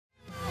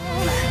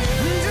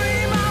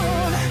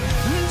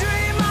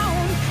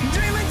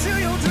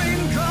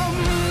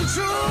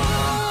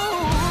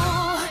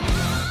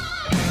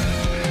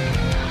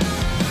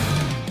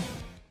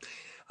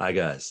Hi,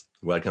 guys.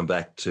 Welcome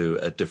back to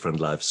A Different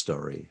Life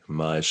Story,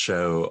 my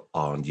show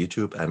on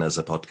YouTube and as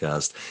a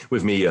podcast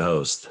with me, your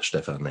host,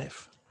 Stefan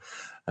Neff.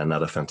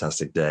 Another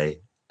fantastic day,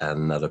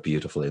 another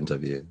beautiful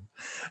interview.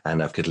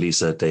 And I've got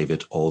Lisa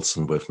David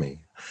Olson with me.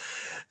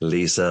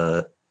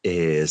 Lisa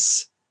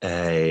is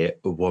a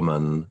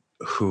woman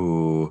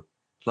who,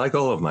 like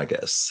all of my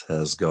guests,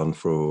 has gone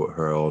through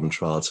her own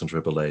trials and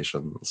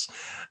tribulations.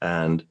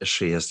 And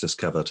she has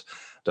discovered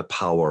the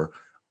power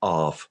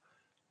of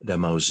the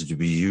most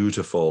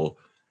beautiful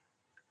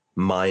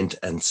mind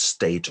and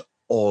state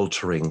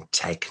altering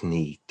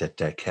technique that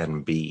there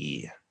can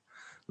be.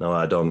 No,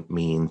 I don't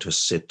mean to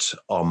sit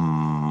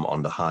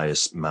on the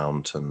highest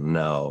mountain.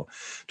 No,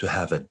 to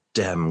have a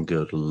damn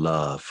good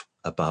love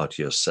about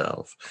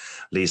yourself.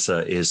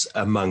 Lisa is,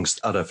 amongst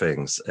other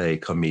things, a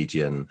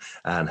comedian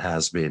and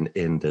has been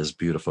in this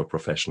beautiful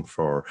profession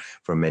for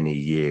many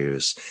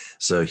years.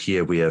 So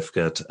here we have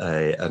got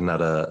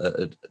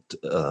another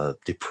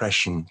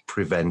depression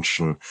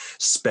prevention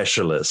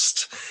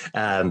specialist.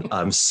 And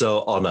I'm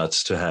so honored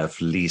to have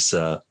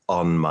Lisa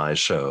on my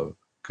show.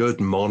 Good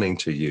morning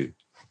to you.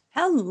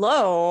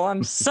 Hello.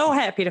 I'm so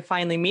happy to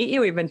finally meet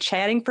you. We've been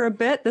chatting for a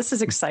bit. This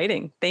is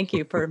exciting. Thank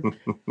you for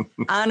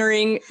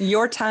honoring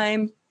your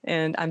time.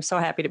 And I'm so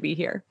happy to be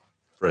here.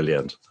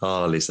 Brilliant.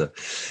 Oh, Lisa.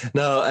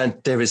 No,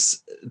 and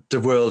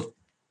the world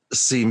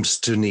seems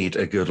to need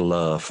a good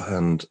laugh.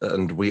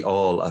 And we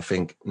all, I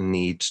think,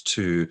 need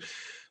to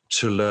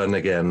learn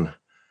again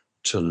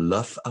to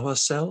love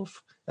ourselves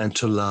and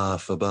to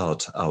laugh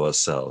about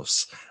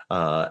ourselves.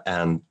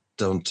 And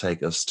don't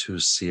take us too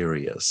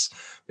serious,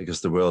 because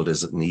the world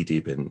is knee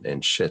deep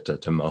in shit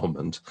at the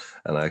moment,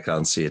 and I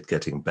can't see it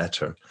getting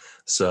better.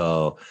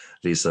 So,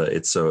 Lisa,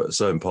 it's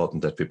so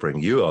important that we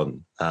bring you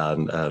on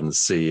and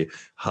see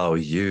how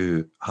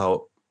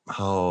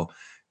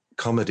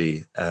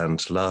comedy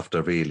and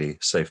laughter really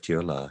saved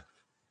your life.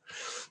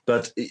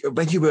 But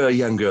when you were a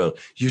young girl,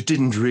 you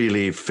didn't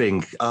really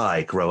think,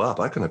 I grow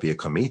up, I'm going to be a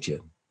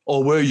comedian.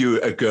 Or were you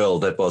a girl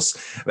that was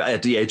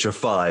at the age of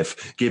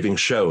 5 giving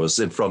shows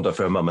in front of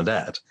her mom and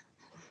dad?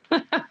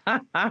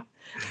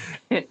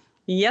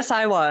 Yes,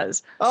 I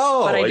was.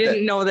 Oh, but I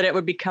didn't know that it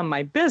would become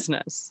my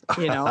business.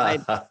 You know,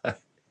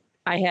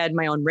 I had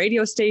my own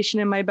radio station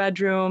in my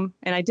bedroom,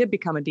 and I did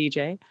become a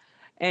DJ.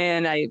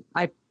 And I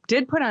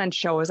did put on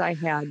shows. I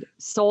had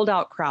sold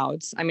out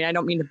crowds. I mean, I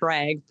don't mean to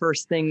brag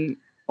first thing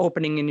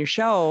opening in your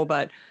show,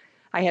 but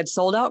I had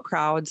sold out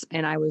crowds,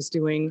 and I was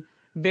doing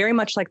very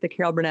much like the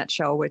Carol Burnett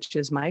Show, which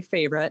is my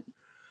favorite,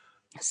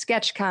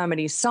 sketch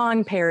comedies,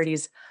 song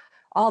parodies,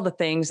 all the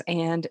things.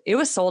 And it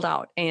was sold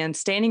out and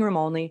standing room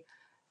only,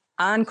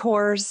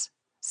 encores,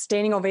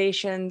 standing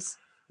ovations,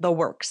 the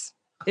works.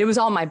 It was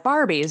all my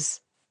Barbies,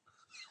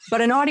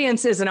 but an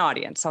audience is an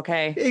audience.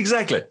 Okay.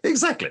 Exactly.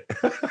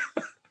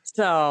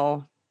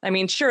 So, I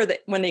mean, sure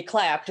that when they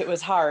clapped, it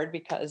was hard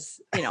because,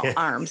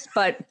 arms,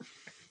 but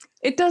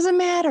it doesn't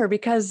matter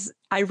because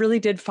I really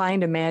did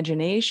find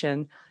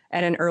imagination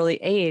at an early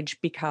age,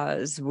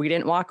 because we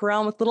didn't walk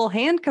around with little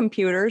hand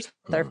computers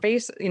with our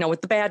face,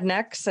 with the bad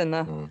necks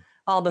and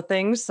all the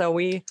things. So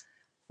we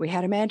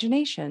had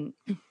imagination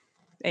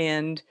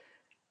and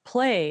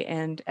play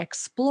and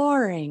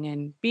exploring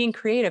and being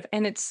creative.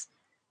 And it's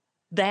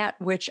that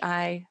which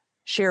I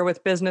share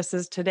with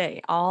businesses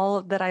today.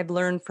 All that I've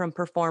learned from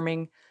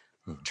performing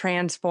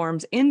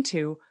transforms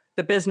into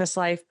the business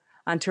life.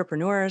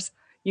 Entrepreneurs,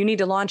 you need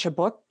to launch a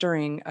book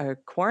during a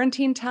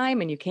quarantine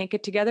time and you can't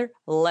get together.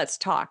 Let's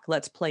talk.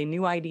 Let's play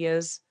new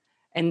ideas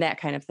and that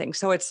kind of thing.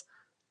 So it's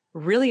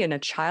really in a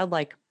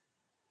childlike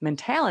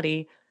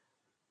mentality,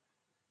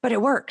 but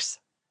it works.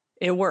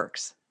 It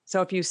works.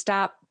 So if you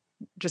stop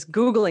just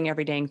Googling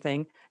every dang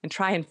thing and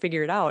try and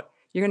figure it out,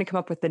 you're going to come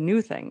up with the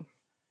new thing.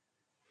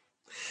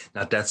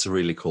 Now, that's a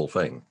really cool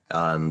thing.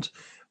 And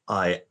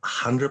I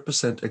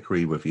 100%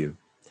 agree with you.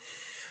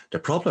 The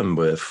problem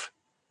with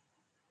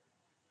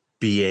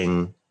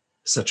being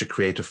such a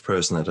creative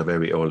person at a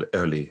very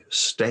early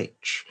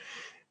stage,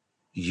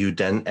 you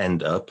then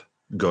end up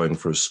going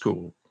through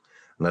school.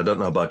 And I don't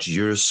know about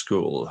your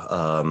school,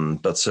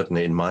 but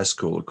certainly in my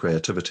school,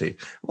 creativity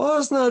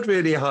was not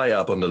really high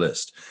up on the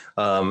list.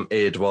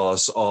 It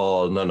was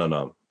all,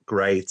 no,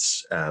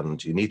 grades,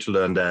 and you need to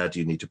learn that.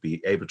 You need to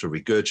be able to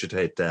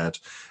regurgitate that,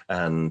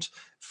 and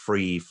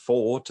free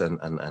thought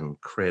and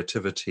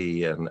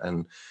creativity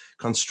and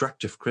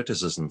constructive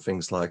criticism,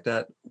 things like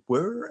that,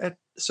 were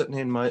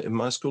certainly in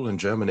my school in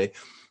Germany,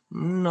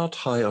 not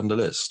high on the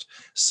list.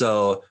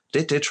 So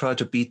did they try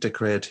to beat the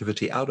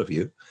creativity out of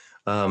you?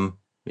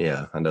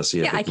 Yeah, and I see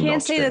it. Yeah, I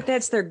can't say that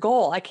that's their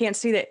goal. I can't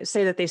say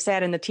that they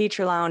sat in the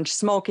teacher lounge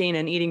smoking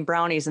and eating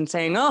brownies and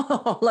saying,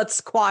 "Oh, let's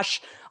squash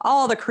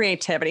all the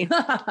creativity."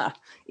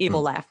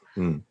 Evil laugh.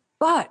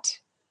 But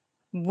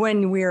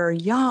when we're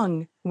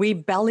young, we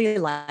belly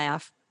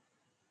laugh.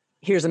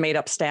 Here's a made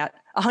up stat: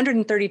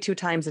 132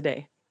 times a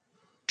day.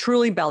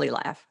 Truly belly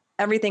laugh.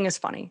 Everything is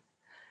funny.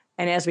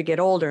 And as we get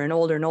older and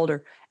older and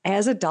older,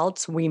 as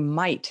adults, we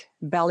might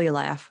belly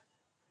laugh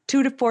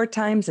 2 to 4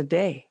 times a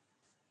day.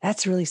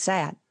 That's really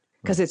sad.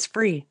 because it's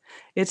free,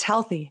 it's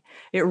healthy,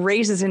 it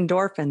raises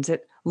endorphins,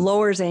 it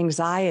lowers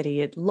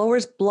anxiety, it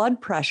lowers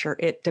blood pressure,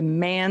 it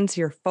demands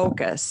your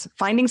focus.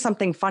 Finding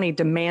something funny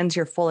demands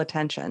your full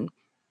attention.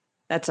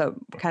 That's a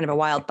kind of a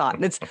wild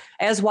thought. It's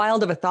as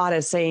wild of a thought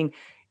as saying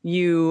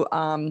you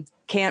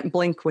can't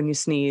blink when you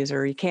sneeze,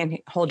 or you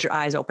can't hold your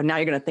eyes open. Now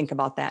you're going to think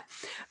about that.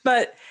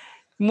 But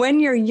when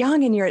you're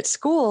young and you're at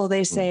school,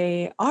 they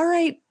say, all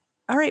right,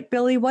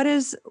 Billy, what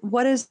is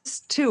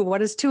two? What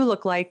does two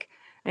look like?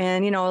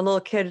 And, a little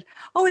kid,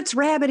 oh, it's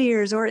rabbit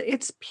ears, or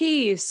it's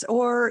peace,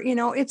 or,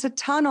 it's a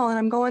tunnel and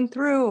I'm going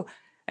through.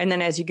 And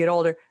then as you get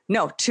older,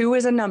 no, two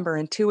is a number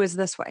and two is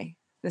this way.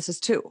 This is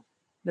two.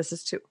 This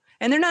is two.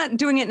 And they're not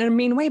doing it in a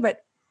mean way,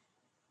 but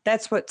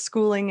that's what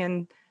schooling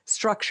and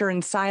structure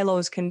and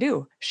silos can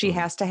do. She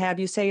has to have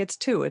you say it's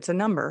two, it's a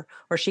number,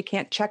 or she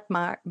can't check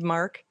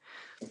mark.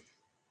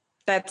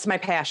 That's my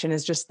passion,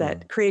 is just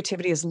that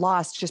creativity is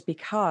lost just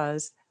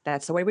because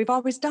that's the way we've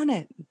always done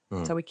it.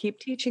 So we keep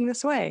teaching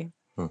this way.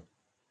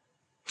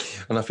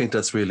 And I think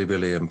that's really,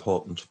 really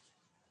important.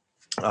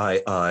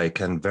 I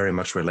can very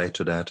much relate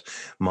to that.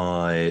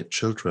 My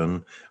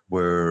children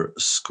were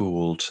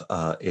schooled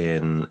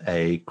in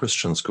a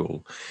Christian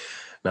school.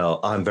 Now,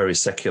 I'm very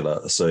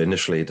secular, so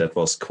initially that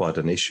was quite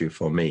an issue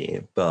for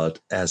me. But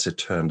as it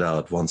turned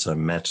out, once I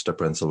met the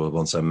principal,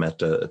 once I met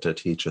the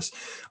teachers,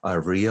 I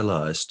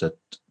realized that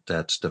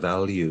the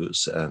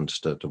values and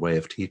the way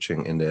of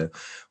teaching in there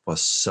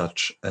was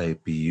such a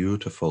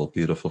beautiful,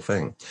 beautiful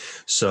thing.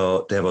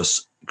 So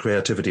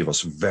creativity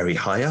was very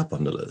high up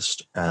on the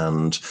list,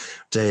 and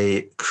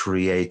they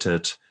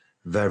created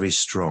very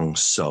strong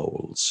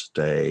souls.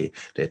 They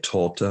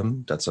taught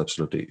them. That's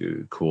absolutely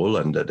cool.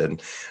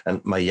 And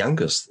my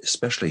youngest,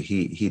 especially,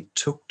 he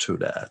took to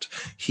that.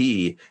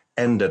 He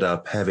ended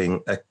up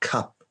having a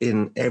cup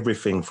in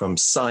everything from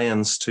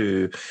science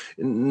to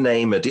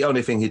name it. The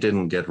only thing he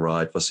didn't get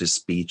right was his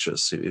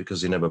speeches,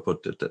 because he never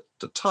put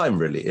the time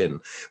really in.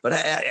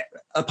 But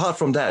apart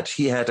from that,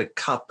 he had a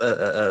cup.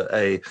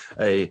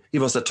 He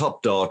was the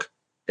top dog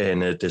in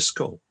this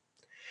school.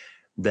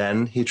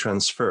 Then he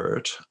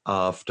transferred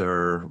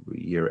after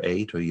year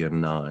 8 or year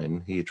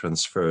 9. He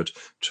transferred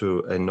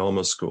to a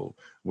normal school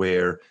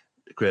where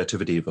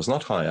creativity was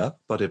not high up,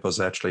 but it was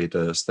actually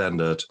the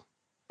standard.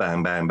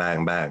 Bang, bang,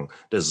 bang, bang.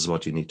 This is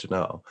what you need to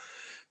know.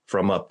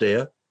 From up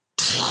there,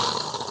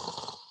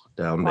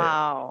 down there.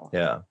 Wow.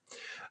 Yeah.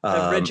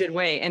 The rigid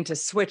way. And to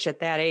switch at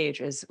that age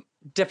is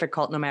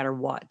difficult no matter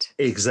what.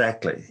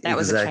 Exactly. That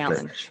was a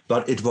challenge.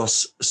 But it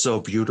was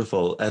so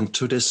beautiful. And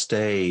to this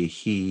day,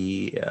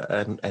 he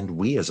and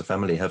we as a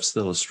family have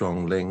still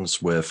strong links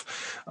with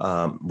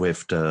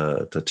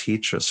the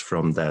teachers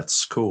from that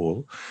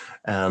school.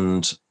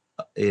 And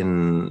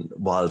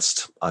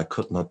whilst I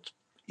could not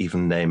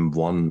even name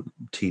one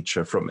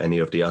teacher from any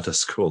of the other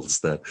schools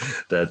that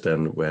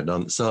then went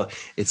on. So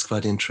it's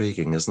quite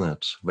intriguing, isn't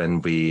it?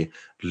 When we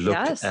look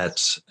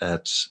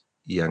at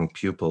young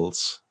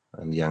pupils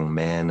and young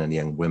men and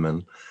young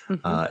women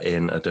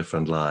in a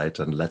different light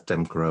and let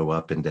them grow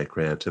up in their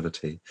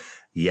creativity,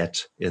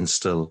 yet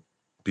instill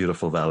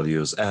beautiful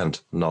values and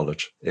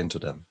knowledge into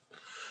them.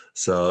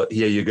 So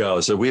here you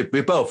go. So we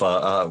both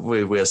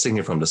we are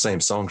singing from the same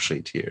song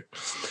sheet here.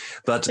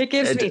 But it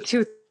gives me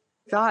two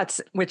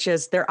thoughts, which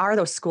is there are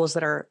those schools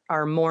that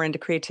are more into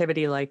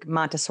creativity, like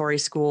Montessori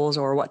schools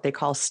or what they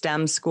call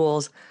STEM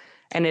schools.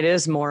 And it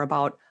is more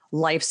about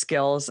life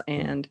skills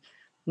and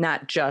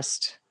not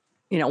just,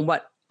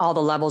 what all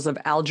the levels of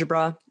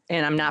algebra.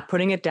 And I'm not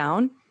putting it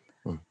down.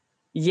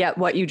 Yet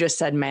what you just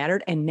said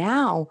mattered. And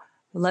now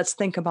let's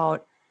think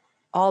about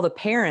all the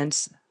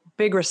parents.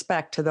 Big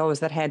respect to those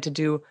that had to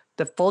do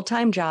the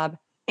full-time job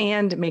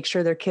and make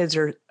sure their kids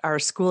are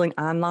schooling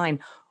online.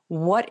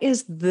 What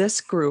is this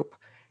group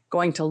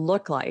going to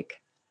look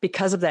like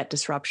because of that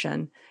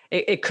disruption?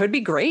 It could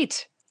be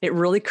great. It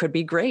really could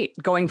be great.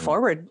 Going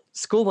forward,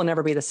 school will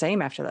never be the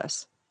same after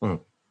this.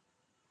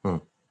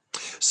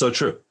 So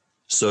true.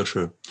 So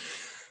true.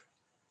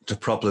 The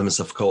problem is,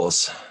 of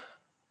course,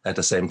 at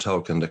the same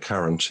token, the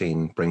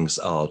quarantine brings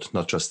out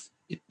not just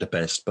the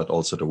best, but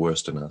also the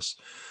worst in us.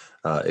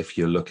 If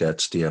you look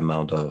at the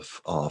amount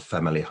of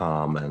family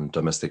harm and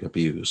domestic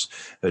abuse,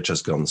 it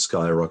has gone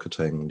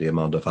skyrocketing. The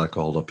amount of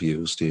alcohol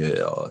abuse,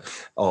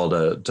 all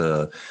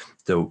the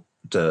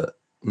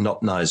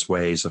not nice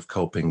ways of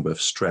coping with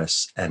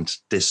stress and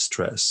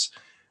distress,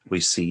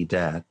 we see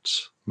that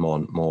more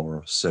and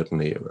more,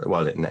 certainly,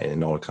 well,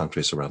 in all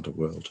countries around the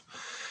world.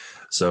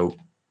 So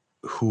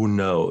who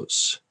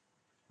knows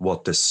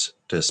what this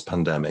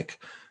pandemic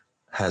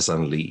has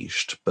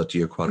unleashed, but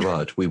you're quite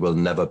right. We will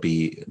never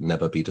be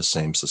the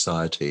same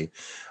society.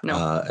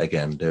 No.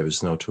 Again, there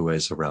is no two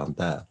ways around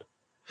that.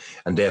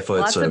 And therefore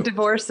lots of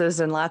divorces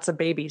and lots of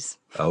babies.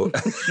 Oh,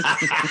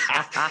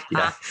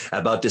 yeah.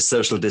 About this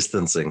social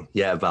distancing.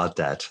 Yeah, about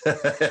that.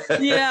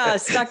 Yeah,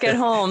 stuck at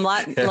home.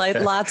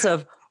 Lots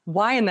of,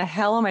 why in the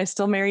hell am I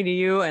still married to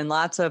you? And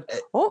lots of,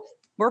 oh,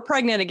 we're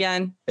pregnant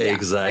again.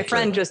 Exactly. Yeah. My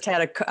friend just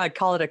had I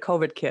call it a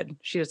COVID kid.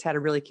 She just had a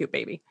really cute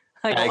baby.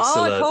 Like,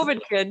 excellent. oh, a COVID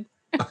kid.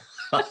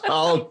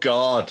 Oh,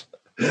 God.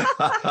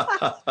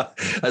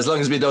 As long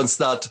as we don't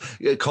start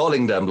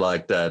calling them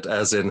like that,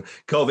 as in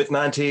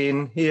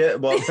COVID-19 here.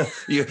 Well,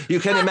 you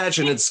can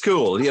imagine in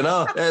school,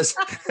 as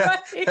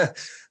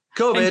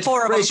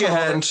COVID, raise your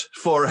hand,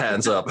 4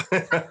 hands up.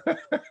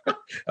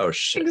 Oh,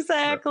 shit.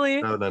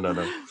 Exactly. No.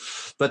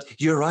 But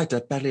you're right,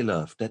 that belly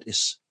laugh, that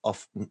is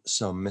often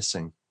so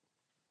missing.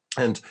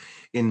 And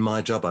in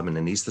my job, I'm an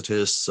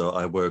anesthetist, so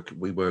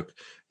we work,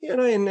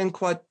 in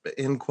quite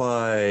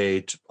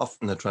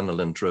often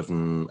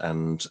adrenaline-driven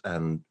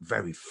and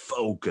very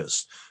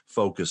focused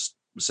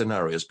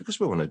scenarios, because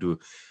we want to do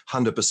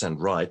 100%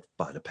 right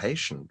by the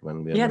patient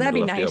when we're in the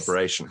middle of the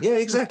operation. Yeah,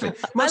 exactly.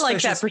 I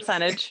like that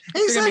percentage.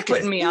 Exactly. You're going to be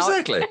putting me out.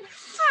 Exactly.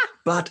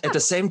 But at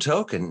the same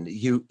token,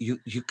 you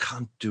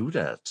can't do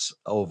that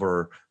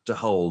over the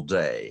whole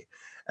day.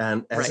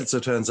 And as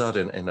it turns out,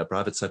 in a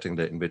private setting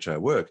in which I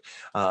work,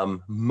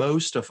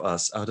 most of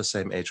us are the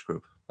same age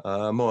group,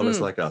 more or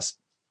less like us.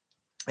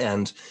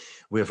 And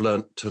we have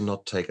learned to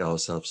not take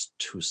ourselves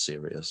too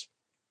serious.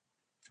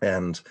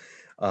 And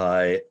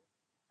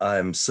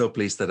I'm so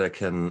pleased that I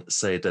can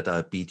say that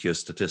I beat your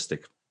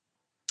statistic.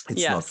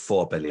 It's not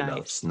 4 belly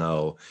laughs.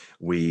 No,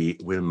 we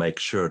will make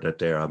sure that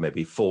there are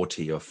maybe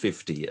 40 or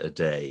 50 a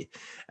day,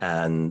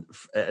 and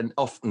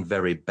often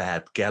very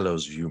bad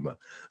gallows humor.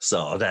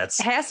 So it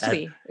has to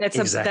be.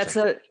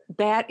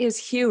 That is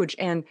huge.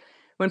 And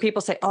when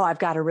people say, "Oh, I've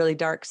got a really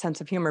dark sense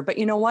of humor," but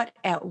you know what?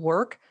 At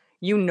work,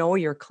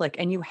 your clique,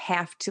 and you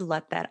have to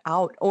let that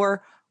out.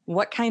 Or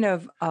what kind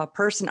of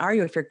person are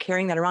you if you're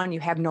carrying that around? You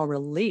have no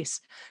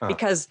release,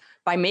 because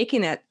by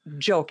making that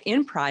joke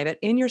in private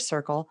in your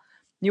circle,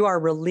 you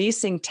are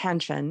releasing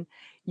tension.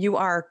 You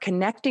are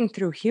connecting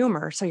through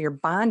humor. So you're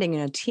bonding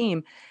in a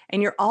team,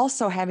 and you're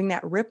also having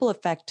that ripple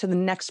effect to the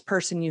next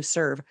person you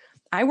serve.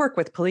 I work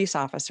with police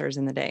officers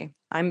in the day.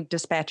 I'm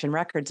dispatching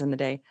records in the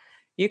day.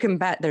 You can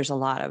bet there's a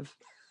lot of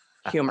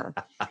humor.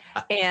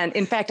 And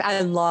in fact, I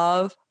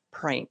love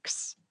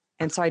pranks.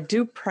 And so I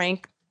do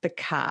prank the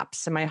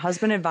cops, and my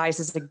husband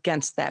advises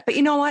against that. But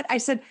you know what? I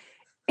said,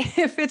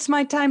 if it's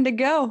my time to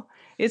go,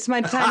 it's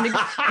my time to go.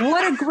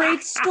 What a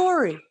great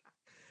story.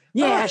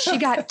 Yeah, she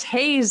got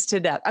tased to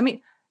death. I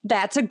mean,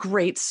 that's a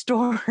great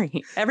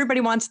story. Everybody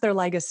wants their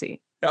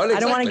legacy. Oh, exactly. I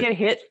don't want to get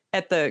hit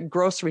at the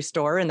grocery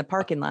store in the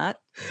parking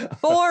lot.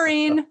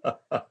 Boring.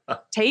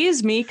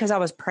 Tase me because I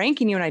was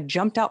pranking you and I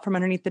jumped out from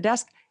underneath the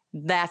desk.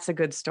 That's a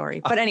good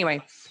story. But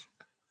anyway,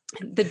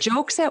 the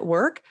jokes at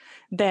work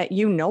that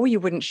you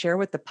wouldn't share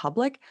with the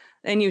public,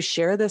 and you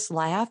share this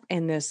laugh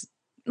and this,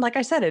 like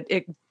I said,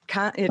 it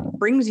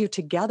brings you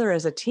together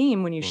as a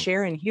team when you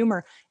share in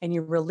humor and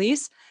you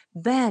release.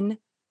 Then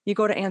you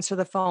go to answer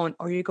the phone,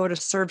 or you go to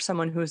serve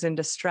someone who's in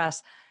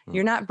distress.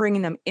 You're not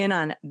bringing them in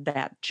on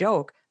that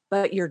joke,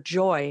 but your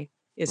joy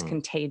is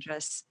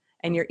contagious,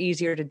 and you're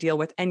easier to deal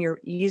with, and you're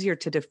easier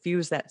to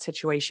diffuse that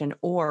situation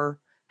or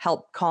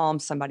help calm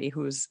somebody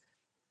who's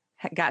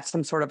got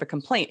some sort of a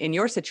complaint. In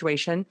your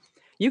situation,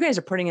 you guys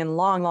are putting in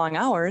long, long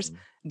hours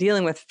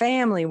dealing with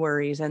family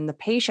worries, and the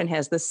patient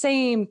has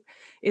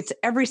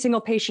every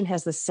single patient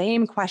has the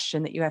same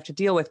question that you have to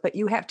deal with, but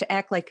you have to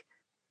act like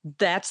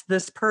that's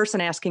this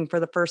person asking for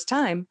the first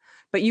time,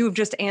 but you've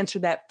just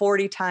answered that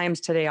 40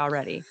 times today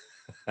already.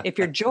 If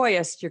you're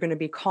joyous, you're going to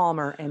be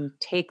calmer and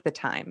take the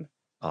time.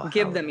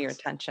 Give them your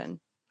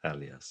attention.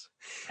 Hell yes.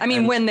 I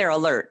mean, when they're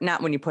alert,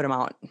 not when you put them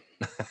out.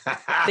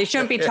 They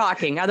shouldn't be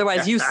talking.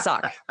 Otherwise, you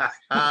suck.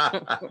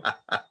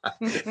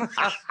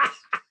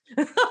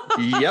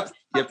 Yep.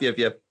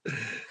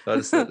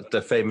 That's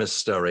the famous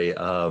story.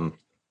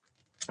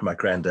 My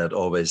granddad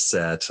always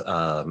said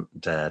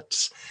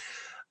that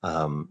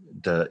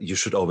you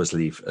should always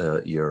leave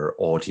your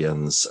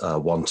audience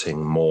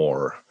wanting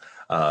more.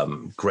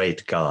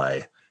 Great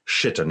guy,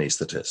 shit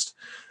anesthetist.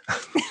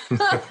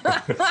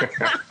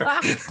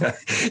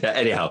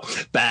 Anyhow,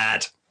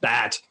 bad.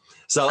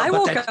 So I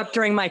woke up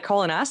during my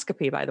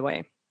colonoscopy, by the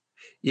way.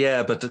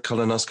 Yeah, but the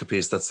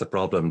colonoscopies, that's the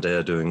problem.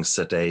 They're doing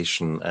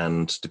sedation,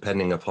 and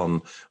depending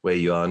upon where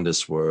you are in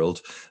this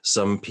world,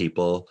 some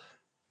people,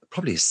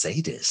 probably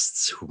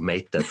sadists who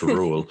made that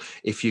rule,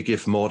 if you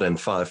give more than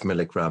 5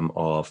 milligram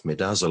of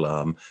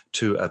midazolam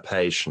to a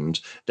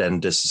patient, then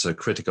this is a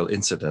critical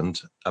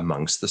incident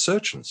amongst the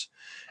surgeons.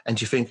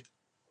 And you think,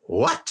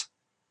 what?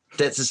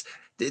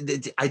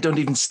 I don't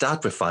even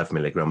start with 5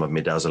 milligram of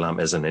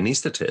midazolam as an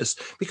anesthetist,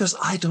 because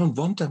I don't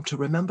want them to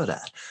remember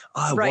that.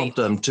 I want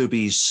them to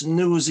be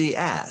snoozy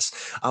ass.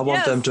 I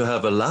want them to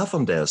have a laugh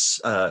on their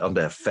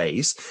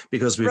face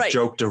because we've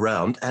joked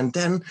around. And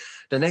then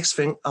the next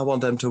thing, I want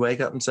them to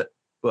wake up and say,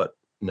 "But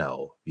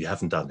no, you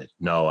haven't done it.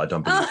 No, I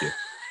don't believe you."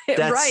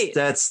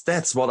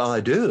 That's what I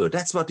do.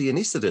 That's what the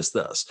anesthetist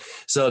does.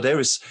 So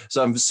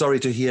I'm sorry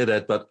to hear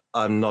that, but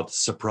I'm not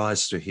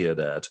surprised to hear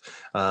that.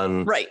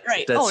 Right.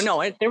 Oh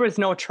no, there was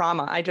no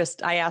trauma.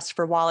 I asked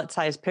for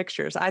wallet-sized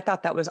pictures. I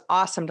thought that was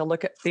awesome to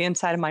look at the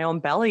inside of my own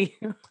belly.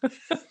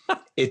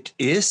 It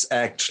is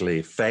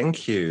actually.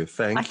 Thank you.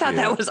 I thought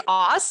that was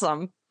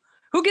awesome.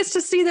 Who gets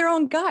to see their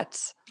own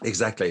guts?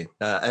 Exactly.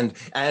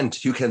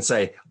 And you can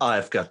say,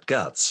 I've got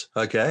guts.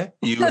 Okay.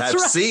 You That's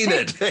have right. seen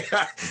it.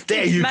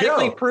 There you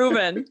Medically go.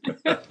 proven.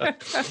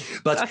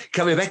 But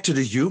coming back to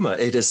the humor,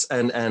 it is,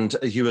 and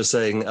you were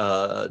saying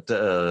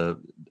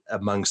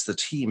amongst the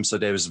team, so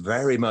there is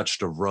very much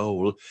the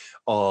role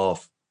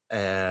of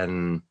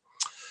a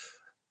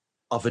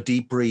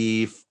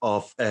debrief,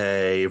 of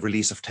a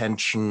release of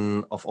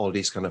tension, of all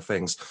these kind of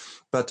things.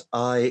 But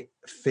I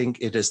think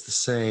it is the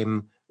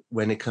same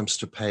when it comes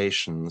to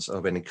patients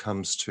or when it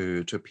comes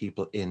to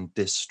people in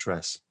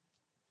distress.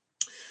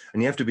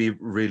 And you have to be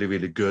really,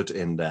 really good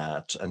in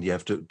that. And you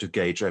have to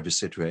gauge every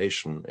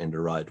situation in the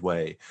right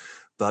way.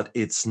 But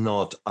it's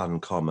not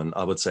uncommon.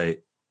 I would say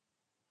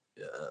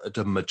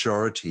the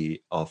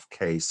majority of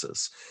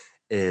cases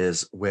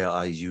is where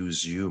I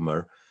use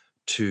humor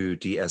to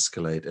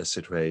de-escalate a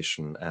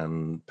situation,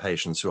 and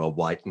patients who are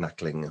white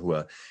knuckling, who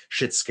are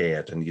shit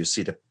scared, and you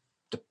see the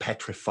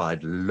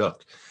petrified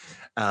look.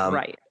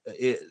 Right.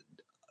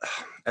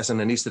 As an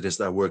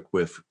anesthetist, I work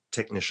with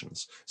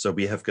technicians. So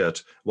we have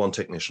got one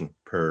technician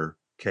per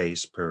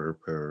case per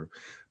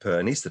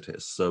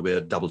anesthetist. So we're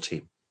a double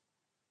team.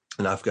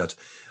 And I've got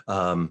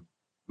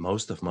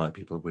most of my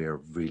people, we are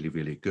really,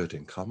 really good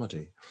in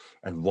comedy.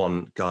 And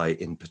one guy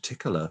in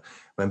particular,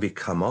 when we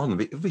come on,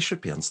 we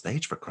should be on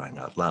stage, for crying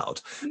out loud,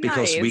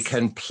 because we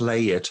can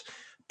play it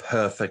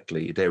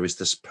perfectly. There is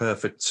this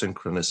perfect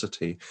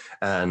synchronicity,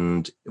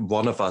 and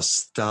one of us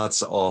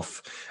starts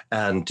off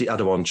and the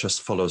other one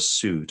just follows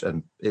suit,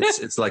 and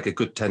it's like a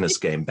good tennis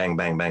game. Bang,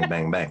 bang, bang,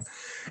 bang, bang.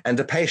 And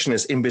the patient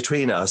is in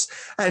between us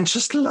and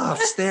just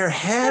laughs their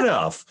head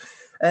off.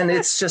 And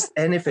it's just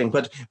anything.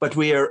 But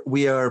we are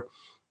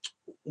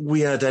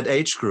that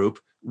age group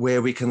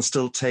where we can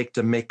still take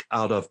the mick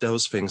out of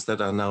those things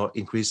that are now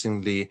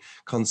increasingly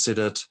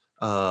considered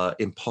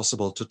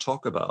impossible to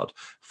talk about,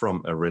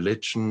 from a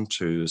religion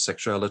to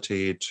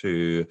sexuality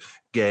to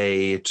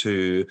gay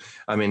to,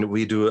 I mean,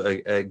 we do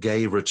a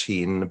gay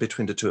routine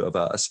between the two of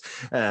us,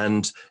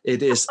 and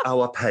it is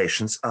our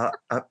patients are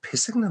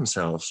pissing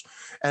themselves.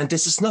 And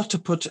this is not to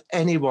put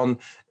anyone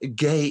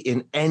gay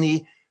in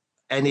any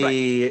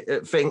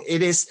thing.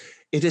 It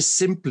is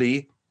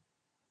simply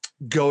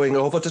going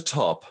over the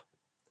top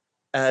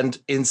and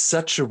in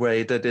such a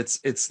way that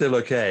it's still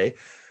okay.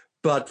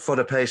 But for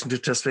the patient to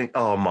just think,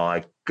 oh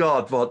my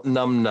God, what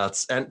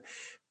numbnuts, and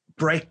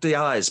break the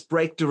ice,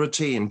 break the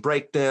routine,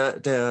 break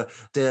their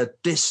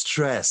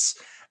distress.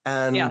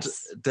 And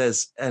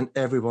and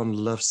everyone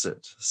loves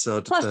it. So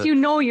plus, you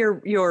know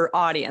your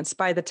audience.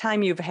 By the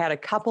time you've had a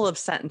couple of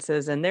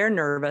sentences and they're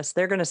nervous,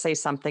 they're going to say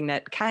something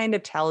that kind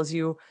of tells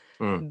you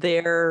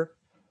their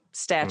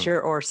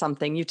stature or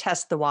something. You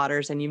test the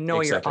waters and you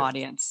know your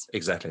audience.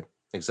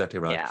 Exactly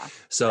right. Yeah.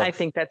 So I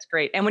think that's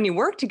great. And when you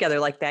work together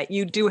like that,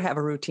 you do have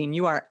a routine.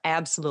 You are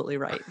absolutely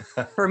right.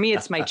 For me,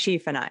 it's my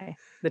chief and I.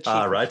 The chief.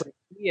 Right.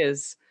 He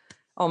is,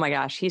 oh my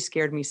gosh, he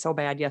scared me so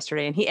bad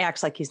yesterday. And he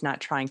acts like he's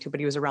not trying to, but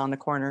he was around the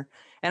corner.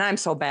 And I'm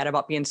so bad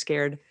about being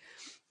scared.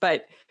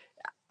 But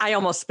I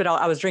almost spit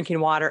out. I was drinking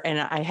water and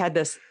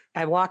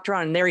I walked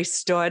around and there he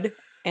stood,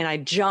 and I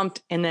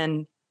jumped and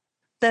then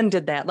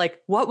did that.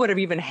 Like, what would have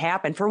even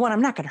happened? For one,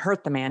 I'm not going to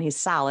hurt the man. He's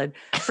solid.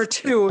 For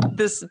two,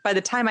 by the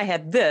time I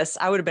had this,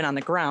 I would have been on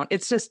the ground.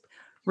 It's just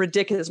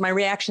ridiculous. My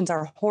reactions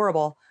are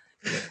horrible.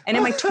 And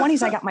in my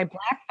 20s, I got my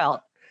black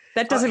belt.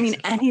 That doesn't mean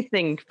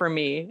anything for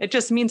me. It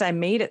just means I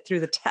made it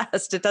through the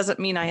test. It doesn't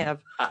mean I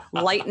have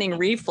lightning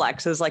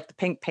reflexes like the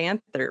Pink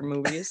Panther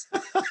movies.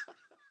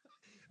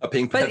 A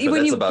Pink Panther. But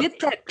when you get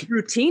that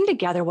routine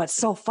together, what's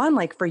so fun,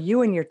 like for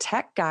you and your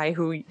tech guy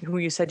who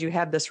you said you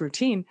have this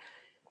routine,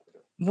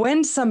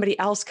 when somebody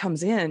else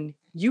comes in,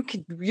 you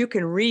can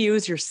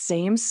reuse your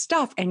same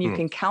stuff and you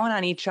can count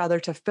on each other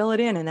to fill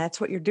it in. And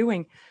that's what you're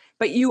doing.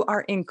 But you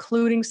are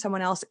including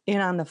someone else in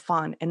on the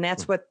fun. And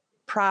that's what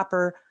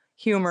proper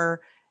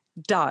humor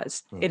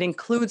does. It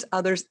includes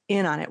others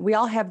in on it. We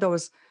all have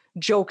those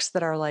jokes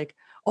that are like,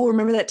 oh,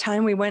 remember that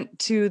time we went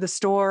to the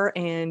store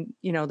and,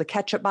 the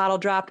ketchup bottle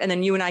dropped, and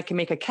then you and I can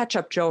make a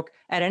ketchup joke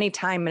at any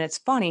time and it's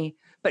funny,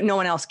 but no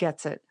one else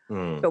gets it.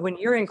 But when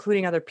you're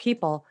including other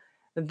people,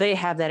 they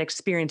have that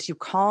experience. You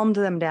calmed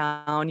them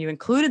down, you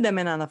included them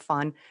in on the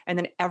fun, and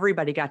then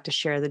everybody got to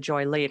share the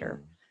joy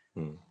later.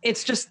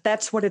 It's just,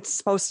 that's what it's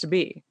supposed to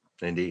be.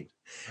 Indeed.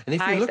 And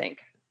if you I think.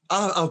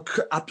 I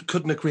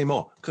couldn't agree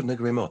more.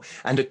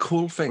 And the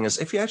cool thing is,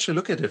 if you actually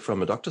look at it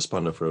from a doctor's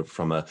point of view,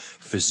 from a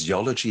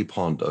physiology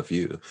point of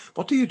view,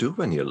 what do you do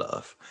when you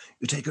laugh?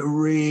 You take a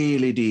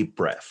really deep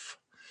breath.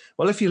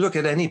 Well, if you look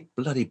at any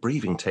bloody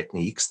breathing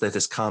techniques that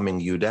is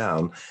calming you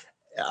down,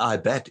 I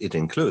bet it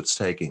includes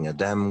taking a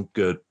damn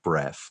good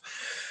breath.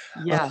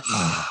 Yes.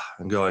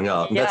 And going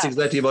out. And yes. That's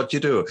exactly what you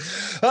do.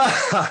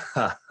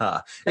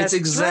 It's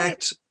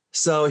exact. Right.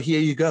 So here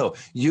you go.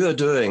 You're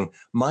doing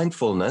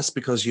mindfulness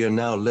because you're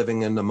now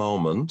living in the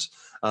moment,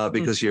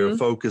 because you're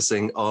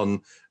focusing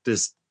on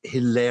this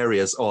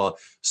hilarious or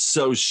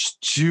so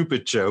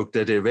stupid joke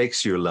that it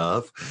makes you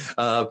laugh.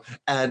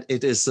 And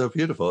it is so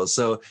beautiful.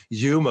 So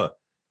humor,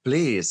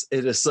 please,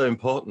 it is so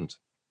important.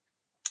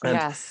 And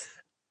yes.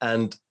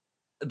 And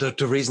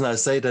the reason I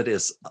say that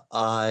is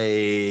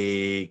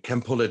I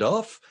can pull it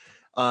off.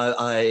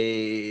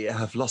 I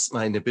have lost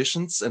my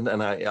inhibitions,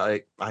 and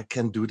I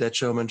can do that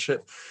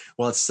showmanship,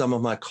 while some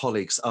of my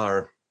colleagues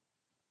are.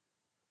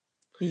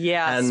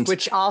 Yes, And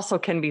which also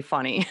can be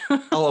funny.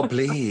 oh,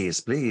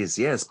 please,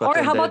 yes. But Or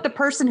then how about the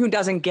person who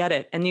doesn't get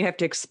it and you have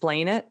to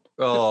explain it?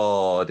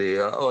 oh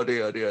dear, oh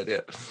dear, oh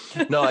dear.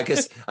 No, I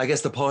guess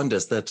the point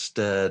is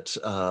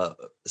that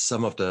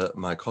some of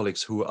my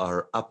colleagues who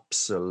are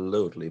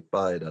absolutely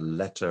by the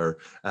letter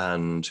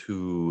and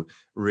who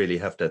really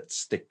have that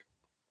stick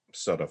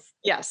sort of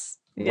Yes.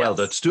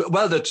 welded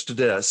to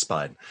their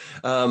spine.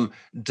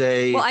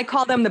 They Well, I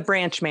call them the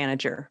branch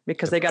manager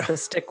because they got the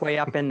stick way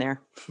up in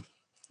there.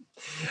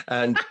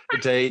 and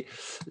they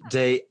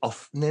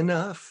often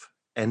enough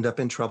end up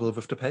in trouble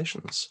with the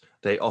patients.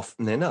 They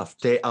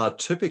are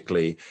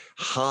typically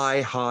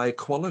high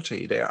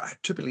quality. They are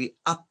typically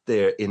up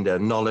there in their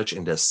knowledge,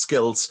 in their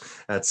skills,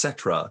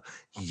 etc.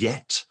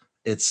 Yet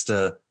it's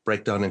the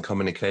breakdown in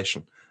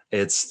communication.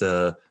 It's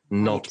the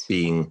not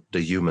being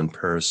the human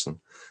person.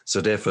 So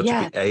therefore,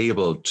 to be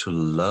able to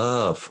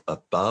love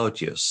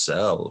about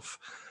yourself,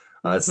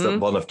 it's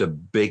one of the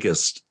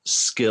biggest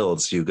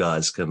skills you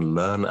guys can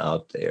learn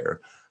out there.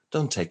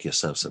 Don't take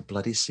yourself so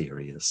bloody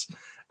serious,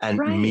 and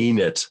mean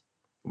it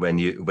when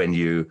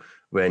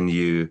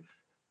you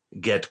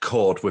get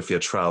caught with your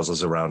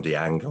trousers around the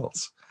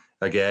ankles.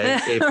 Okay,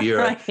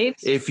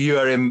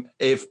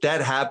 if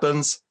that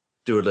happens,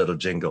 do a little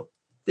jingle,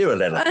 do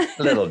a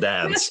little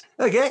dance.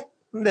 Okay.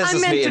 This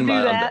is me in my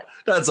underwear.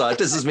 That's right.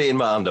 This is me in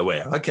my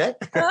underwear. Okay.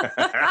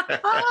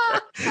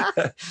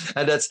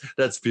 And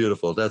that's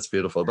beautiful. That's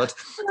beautiful. But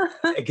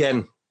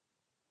again,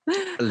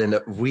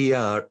 Linda, we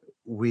are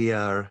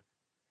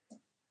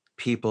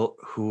people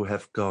who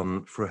have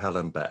gone through hell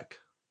and back.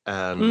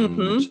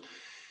 And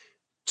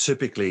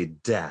typically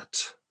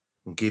that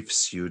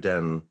gives you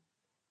then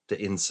the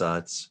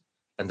insights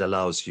and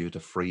allows you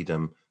the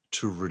freedom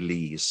to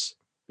release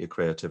your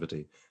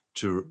creativity,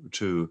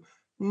 to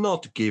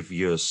not give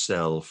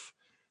yourself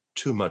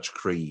too much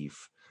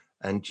grief.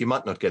 And you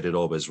might not get it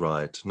always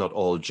right. Not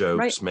all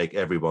jokes make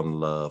everyone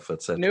laugh,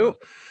 etc.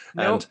 Nope.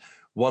 And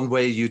one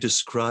way you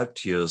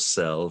described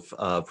yourself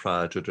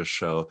prior to the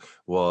show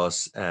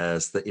was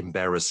as the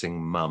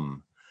embarrassing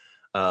mum.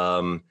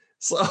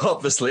 So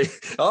obviously,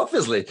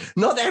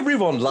 not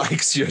everyone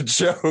likes your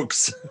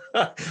jokes.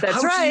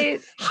 That's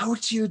right. How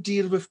do you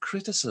deal with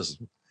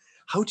criticism?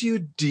 How do you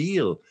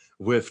deal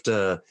with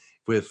the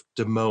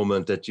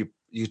moment that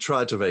you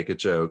try to make a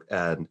joke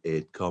and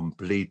it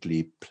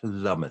completely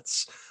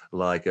plummets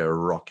like a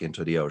rock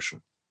into the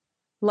ocean?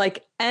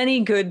 Like any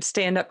good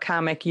stand-up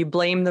comic, you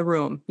blame the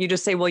room. You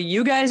just say, well,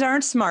 you guys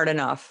aren't smart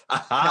enough. No,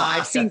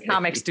 I've seen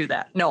comics do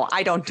that. No,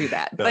 I don't do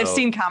that. But I've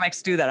seen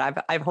comics do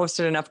that. I've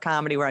hosted enough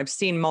comedy where I've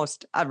seen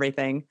most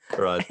everything.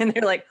 Right. And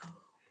they're like,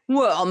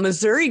 well,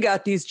 Missouri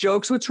got these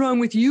jokes. What's wrong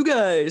with you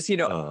guys?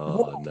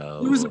 No.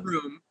 Lose a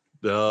room.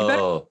 No. You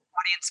better make the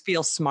audience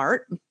feel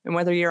smart. And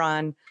whether you're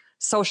on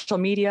social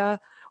media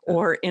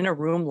or in a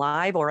room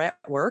live or at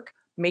work,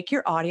 make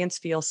your audience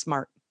feel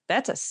smart.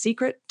 That's a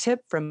secret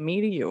tip from me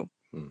to you.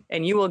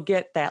 And you will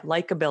get that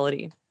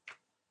likability.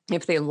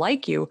 If they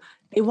like you,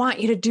 they want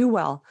you to do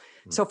well.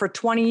 So for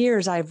 20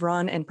 years, I've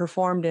run and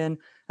performed in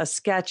a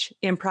sketch,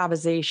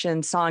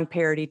 improvisation, song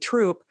parody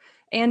troupe,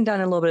 and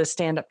done a little bit of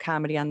stand-up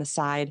comedy on the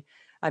side.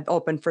 I've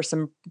opened for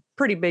some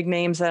pretty big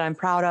names that I'm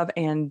proud of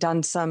and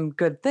done some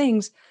good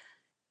things.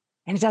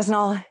 And it doesn't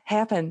all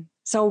happen.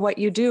 So what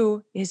you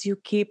do is you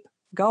keep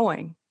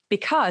going.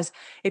 Because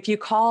if you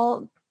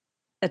call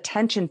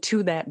attention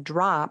to that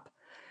drop,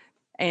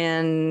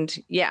 and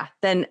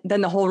then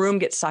the whole room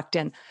gets sucked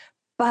in.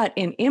 But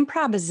in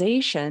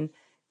improvisation,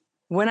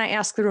 when I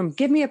ask the room,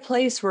 give me a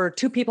place where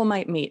two people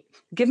might meet,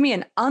 give me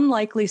an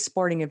unlikely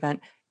sporting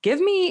event, give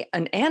me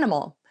an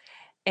animal,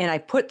 and I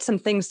put some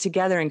things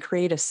together and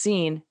create a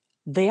scene,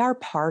 they are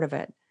part of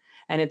it.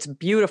 And it's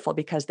beautiful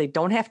because they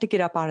don't have to get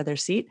up out of their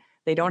seat.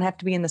 They don't have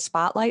to be in the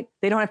spotlight.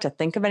 They don't have to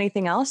think of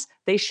anything else.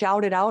 They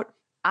shout it out,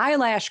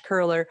 eyelash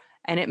curler,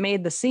 and it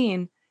made the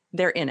scene.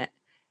 They're in it.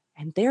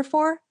 And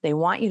therefore, they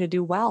want you to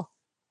do well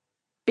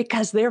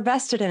because they're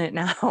vested in it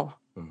now.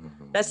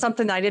 That's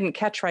something I didn't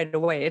catch right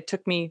away. It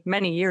took me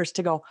many years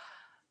to go,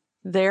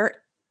 they're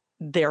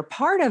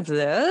part of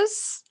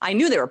this. I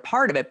knew they were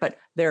part of it, but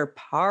they're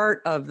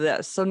part of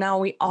this. So now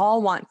we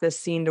all want this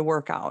scene to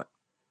work out.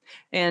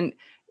 And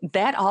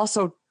that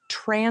also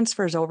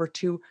transfers over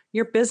to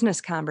your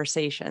business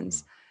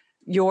conversations,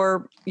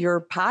 your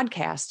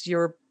podcast,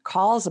 your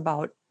calls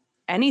about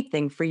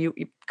anything for you.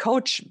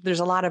 Coach,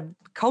 there's a lot of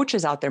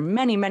coaches out there,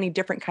 many, many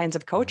different kinds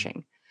of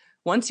coaching.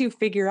 Once you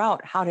figure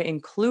out how to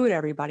include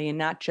everybody and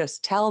not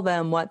just tell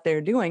them what they're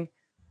doing,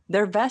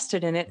 they're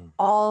vested in it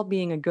all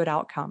being a good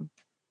outcome.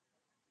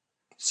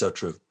 So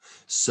true.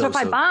 So if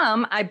I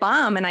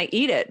bomb and I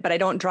eat it, but I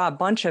don't draw a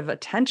bunch of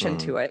attention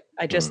to it.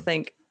 I just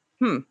think,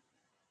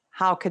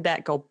 how could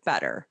that go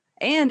better?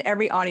 And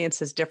every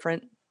audience is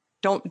different.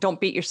 Don't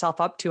beat yourself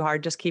up too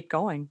hard. Just keep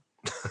going.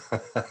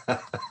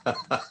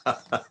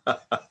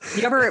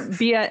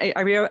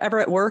 Are you ever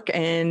at work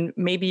and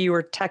maybe you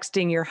were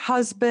texting your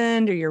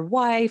husband or your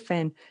wife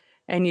and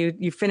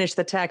you finish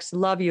the text,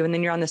 love you, and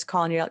then you're on this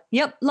call and you're like,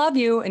 yep, love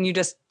you, and you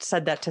just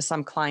said that to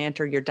some client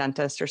or your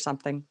dentist or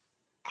something.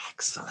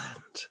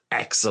 Excellent.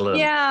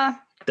 Yeah,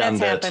 Done that's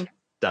that. happened.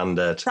 Done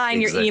that.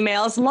 Sign your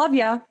emails, love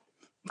you.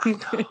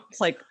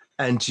 It's like,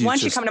 and you why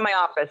don't you come to my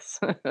office?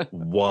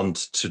 Want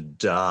to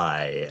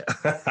die.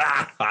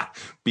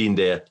 Been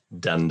there,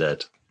 done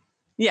that.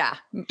 Yeah.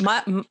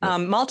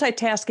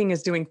 Multitasking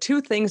is doing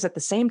two things at the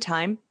same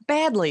time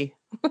badly.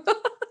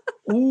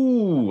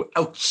 Ooh,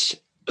 ouch.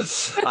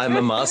 I'm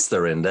a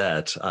master in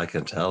that. I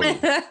can tell you.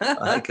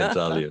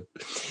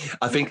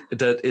 I think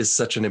that is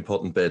such an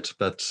important bit,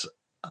 but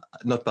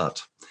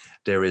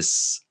there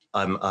is,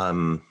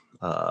 I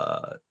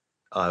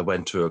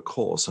went to a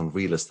course on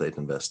real estate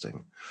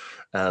investing.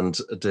 And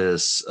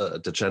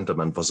the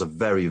gentleman was a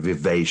very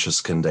vivacious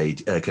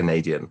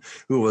Canadian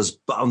who was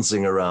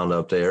bouncing around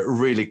up there,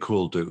 really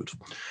cool dude.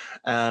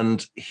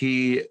 And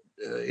he,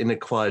 in a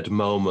quiet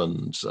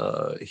moment,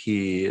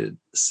 he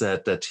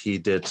said that he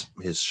did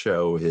his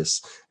show,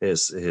 his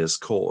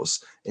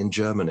course in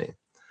Germany.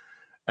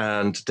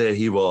 And there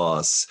he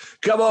was.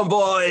 Come on,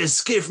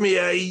 boys, give me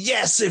a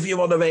yes if you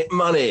want to make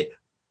money.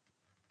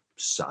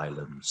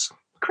 Silence.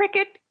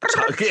 Cricket.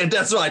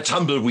 That's right,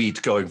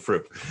 tumbleweed going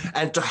through.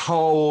 And the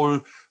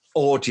whole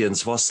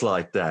audience was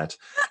like that.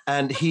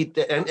 And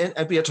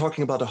and we are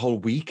talking about a whole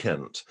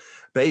weekend,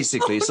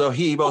 basically. So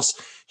he was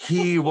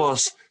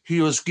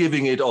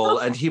giving it all,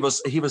 and he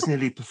was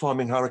nearly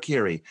performing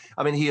harakiri.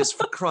 I mean, he is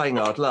for crying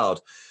out loud.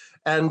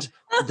 And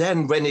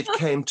then when it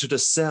came to the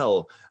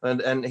sell,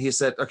 and he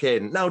said, okay,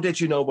 now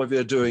that you know what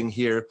we're doing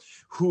here,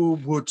 who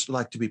would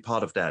like to be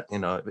part of that?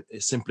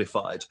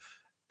 Simplified.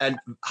 And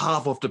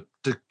half of the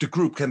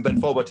group came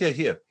bent forward.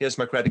 Here's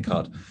my credit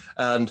card.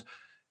 And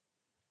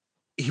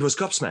he was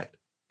gobsmacked.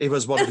 It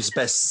was one of his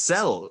best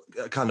sell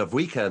kind of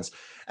weekends.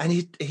 And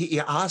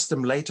he asked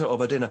them later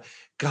over dinner,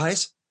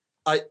 guys,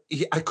 I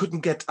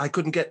couldn't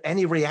get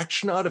any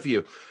reaction out of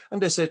you.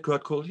 And they said,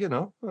 quite cool, you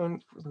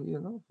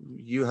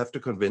have to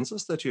convince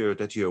us that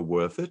you're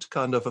worth it,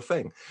 kind of a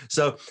thing.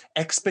 So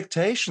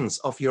expectations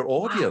of your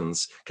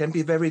audience can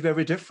be very,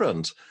 very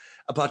different.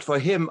 But for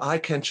him, I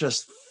can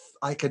just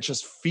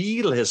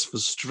feel his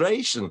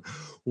frustration.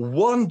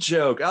 One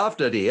joke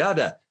after the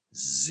other,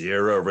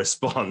 zero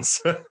response.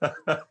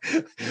 That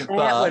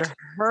would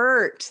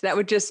hurt. That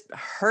would just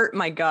hurt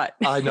my gut.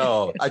 I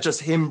know.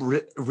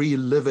 Him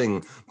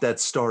reliving that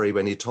story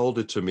when he told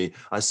it to me,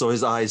 I saw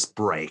his eyes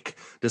break.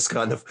 This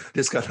kind of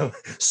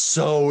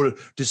soul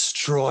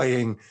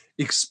destroying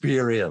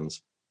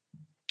experience.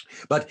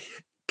 But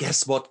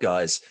guess what,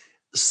 guys?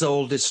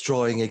 Soul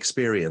destroying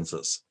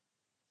experiences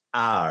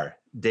are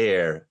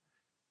there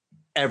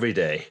every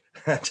day.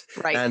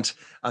 Right. And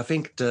I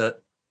think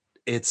that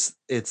it's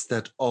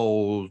that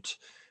old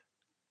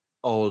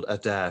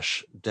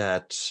adage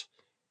that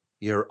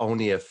you're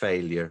only a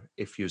failure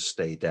if you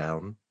stay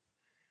down.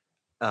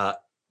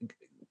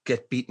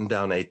 Get beaten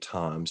down 8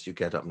 times, you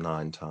get up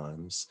 9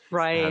 times.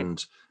 Right.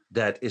 And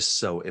that is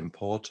so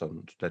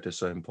important.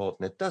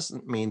 It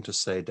doesn't mean to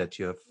say that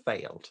you have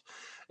failed.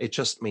 It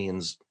just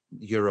means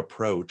your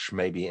approach,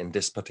 maybe in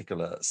this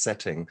particular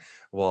setting,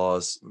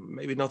 was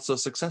maybe not so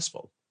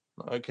successful.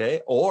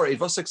 Okay, or it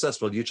was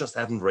successful, you just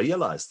haven't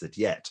realized it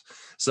yet.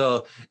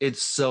 So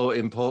it's so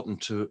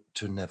important to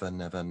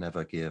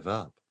never give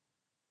up.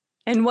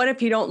 And what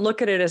if you don't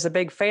look at it as a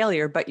big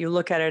failure, but you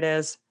look at it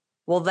as,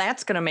 well,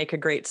 that's going to make a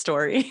great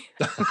story?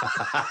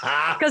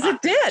 Because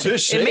it did.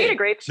 Touché. It made a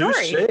great story.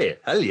 Touché.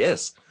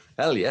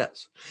 Hell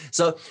yes.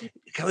 So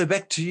coming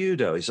back to you,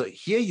 though, so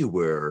here you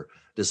were,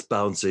 this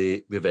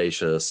bouncy,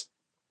 vivacious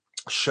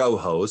show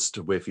host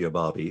with your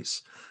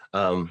Barbies.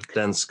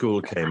 Then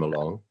school came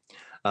along.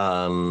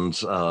 And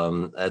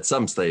at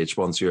some stage,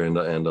 once you're in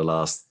the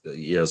last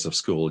years of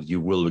school,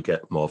 you will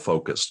get more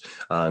focused.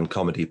 And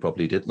comedy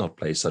probably did not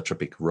play such a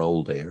big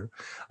role there.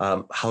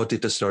 How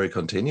did the story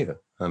continue?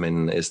 I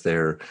mean,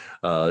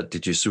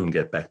 did you soon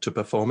get back to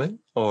performing,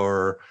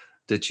 or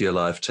did your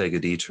life take a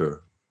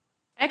detour?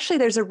 Actually,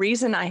 there's a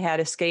reason I had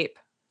escape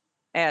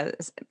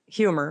as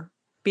humor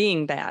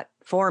being that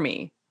for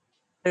me.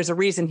 There's a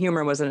reason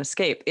humor was an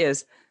escape,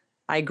 is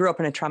I grew up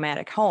in a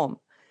traumatic home.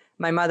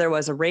 My mother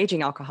was a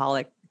raging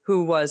alcoholic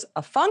who was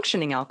a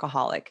functioning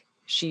alcoholic.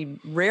 She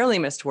rarely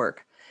missed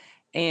work,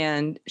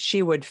 and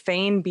she would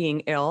feign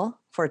being ill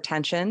for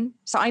attention.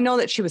 So I know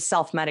that she was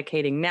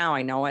self-medicating now.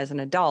 I know as an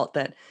adult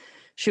that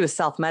she was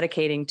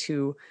self-medicating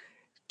to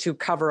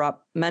cover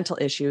up mental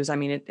issues. I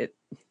mean, it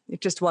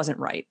just wasn't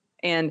right.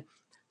 And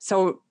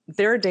so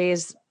there are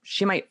days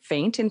she might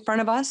faint in front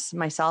of us,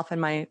 myself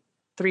and my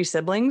 3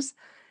 siblings.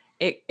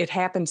 It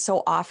happened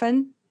so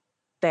often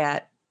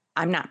that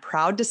I'm not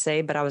proud to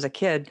say, but I was a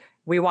kid,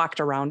 we walked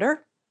around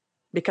her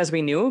because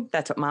we knew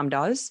that's what mom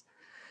does.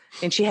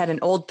 And she had an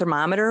old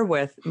thermometer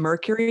with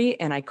mercury,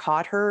 and I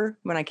caught her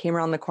when I came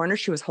around the corner.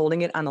 She was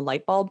holding it on the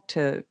light bulb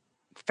to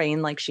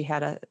feign like she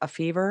had a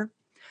fever.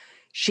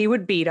 She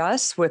would beat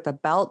us with a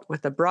belt,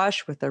 with a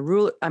brush, with a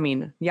ruler,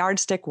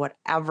 yardstick,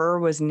 whatever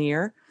was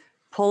near,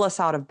 pull us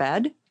out of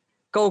bed,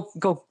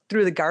 go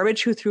through the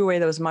garbage, who threw away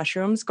those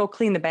mushrooms, go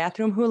clean the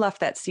bathroom, who left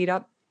that seat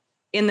up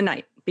in the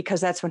night,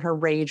 because that's when her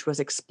rage was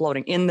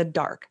exploding in the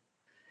dark.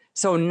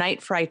 So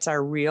night frights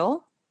are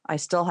real. I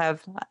still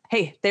have,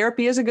 hey,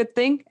 therapy is a good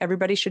thing.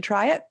 Everybody should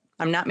try it.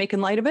 I'm not making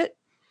light of it.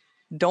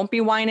 Don't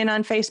be whining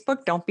on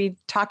Facebook. Don't be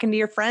talking to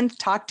your friends.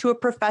 Talk to a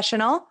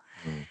professional.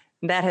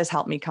 That has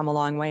helped me come a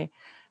long way.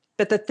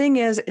 But the thing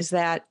is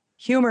that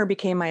humor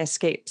became my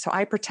escape. So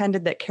I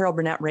pretended that Carol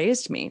Burnett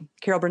raised me.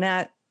 Carol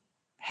Burnett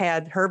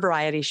had her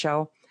variety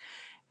show,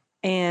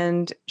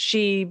 and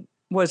she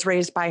was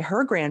raised by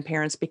her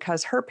grandparents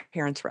because her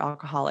parents were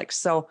alcoholics.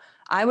 So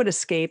I would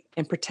escape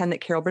and pretend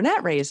that Carol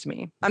Burnett raised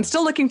me. I'm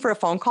still looking for a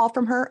phone call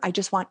from her. I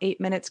just want 8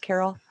 minutes,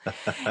 Carol.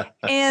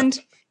 And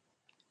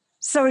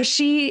so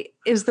she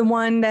is the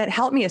one that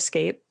helped me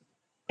escape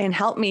and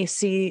helped me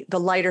see the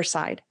lighter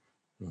side.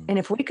 And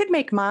if we could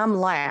make mom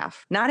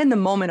laugh, not in the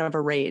moment of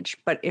a rage,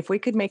 but if we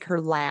could make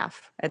her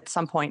laugh at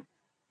some point,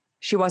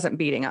 she wasn't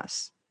beating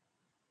us.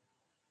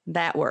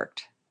 That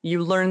worked.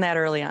 You learn that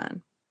early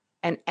on.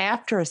 And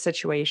after a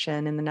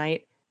situation in the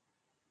night,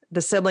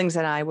 the siblings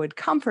and I would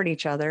comfort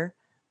each other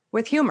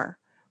with humor.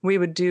 We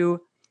would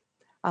do,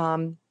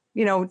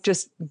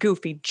 just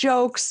goofy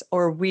jokes,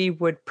 or we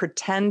would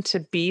pretend to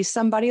be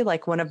somebody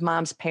like one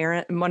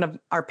of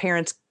our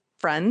parents'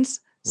 friends,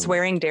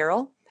 swearing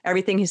Daryl.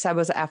 Everything he said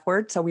was an F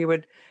word. So we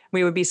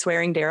would be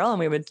swearing Daryl, and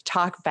we would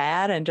talk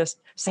bad and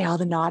just say all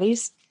the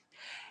naughties.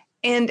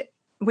 And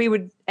we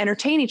would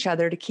entertain each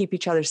other to keep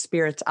each other's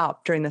spirits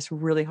up during this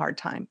really hard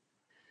time.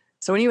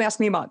 So when you ask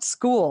me about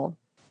school,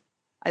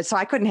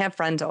 I couldn't have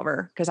friends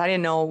over because I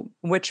didn't know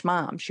which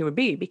mom she would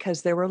be,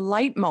 because there were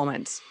light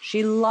moments.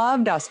 She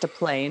loved us to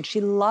play, and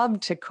she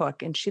loved to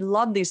cook, and she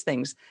loved these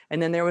things.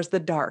 And then there was the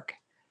dark,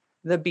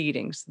 the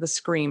beatings, the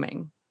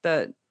screaming,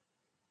 the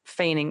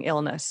feigning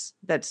illness.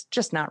 That's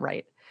just not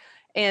right.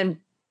 And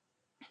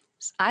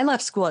I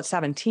left school at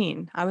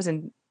 17.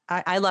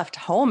 I left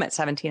home at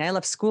 17. I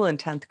left school in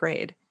 10th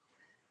grade,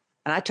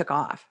 and I took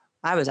off.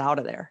 I was out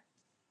of there.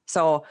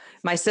 So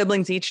my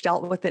siblings each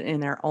dealt with it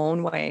in their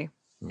own way.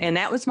 And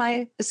that was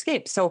my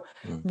escape. So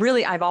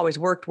really, I've always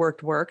worked.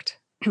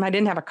 I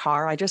didn't have a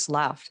car. I just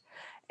left.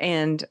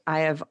 And I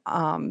have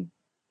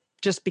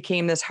just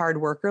became this hard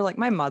worker like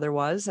my mother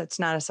was. It's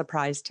not a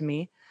surprise to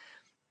me.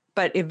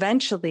 But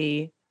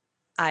eventually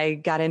I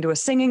got into a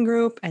singing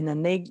group, and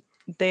then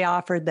they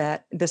offered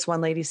that. This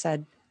one lady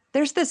said,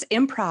 there's this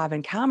improv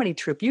and comedy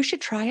troupe you should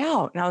try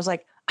out. And I was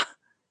like,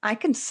 I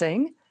can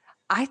sing.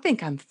 I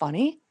think I'm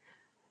funny.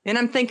 And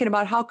I'm thinking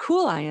about how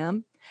cool I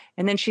am.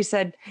 And then she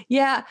said,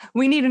 yeah,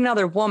 we need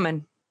another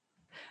woman.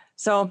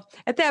 So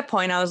at that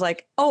point I was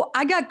like, oh,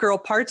 I got girl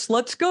parts.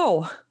 Let's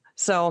go.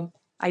 So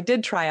I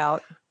did try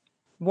out,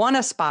 won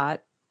a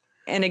spot.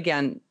 And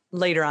again,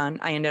 later on,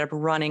 I ended up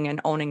running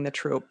and owning the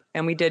troupe.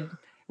 And we did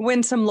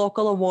win some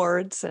local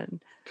awards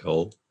and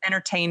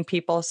entertain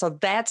people. So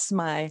that's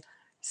my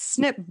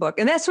snip book.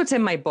 And that's what's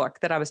in my book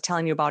that I was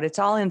telling you about. It's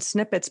all in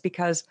snippets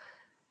because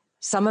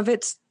some of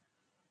it's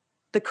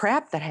the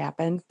crap that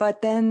happened,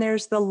 but then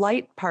there's the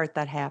light part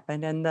that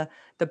happened, and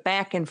the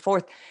back and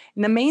forth.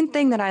 And the main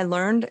thing that I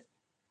learned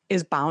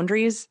is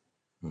boundaries,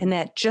 and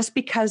that just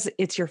because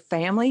it's your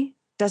family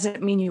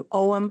doesn't mean you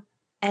owe them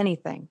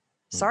anything.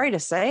 Sorry to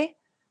say,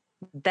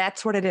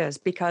 that's what it is,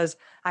 because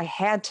I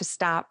had to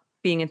stop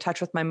being in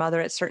touch with my mother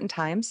at certain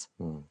times.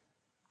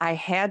 I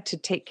had to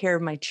take care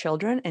of my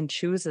children and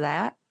choose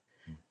that.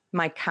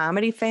 My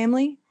comedy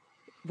family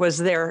was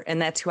there,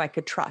 and that's who I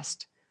could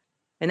trust.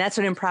 And that's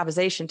what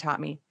improvisation taught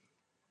me.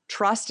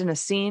 Trust in a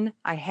scene.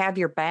 I have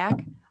your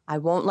back. I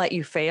won't let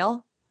you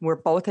fail. We're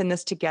both in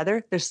this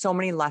together. There's so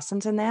many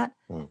lessons in that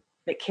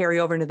that carry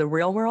over into the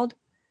real world.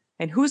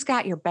 And who's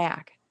got your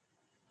back?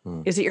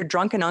 Is it your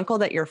drunken uncle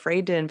that you're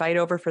afraid to invite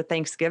over for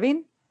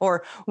Thanksgiving?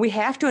 Or we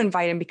have to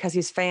invite him because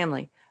he's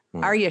family.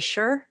 Are you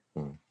sure?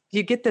 Do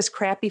you get this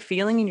crappy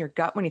feeling in your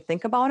gut when you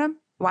think about him?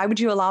 Why would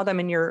you allow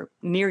them near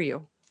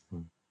you?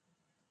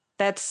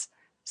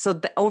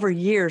 Over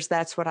years,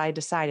 that's what I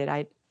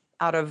decided.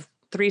 Out of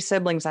 3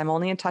 siblings, I'm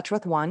only in touch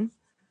with one,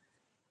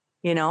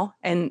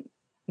 and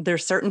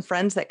there's certain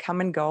friends that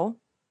come and go.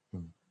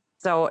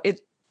 So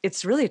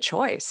it's really a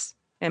choice.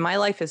 And my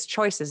life is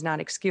choices, not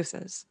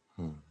excuses.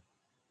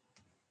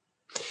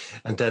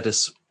 And that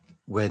is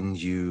when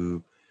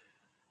you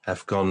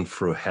have gone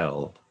through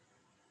hell,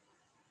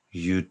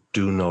 you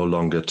do no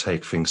longer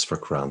take things for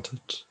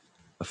granted.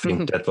 I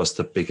think that was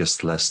the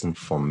biggest lesson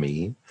for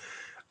me.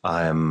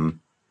 I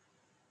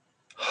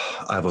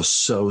was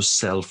so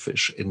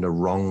selfish in the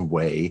wrong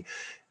way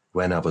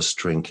when I was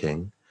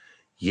drinking.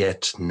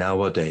 Yet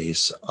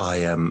nowadays I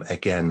am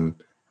again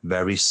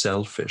very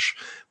selfish,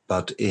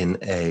 but in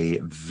a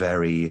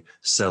very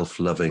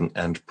self-loving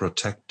and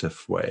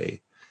protective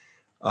way.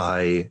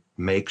 I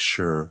make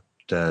sure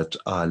that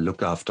I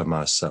look after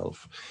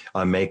myself.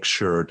 I make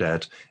sure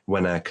that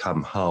when I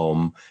come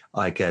home,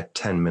 I get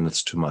 10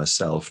 minutes to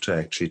myself to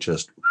actually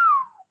just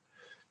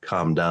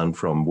calm down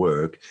from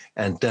work,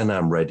 and then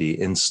I'm ready,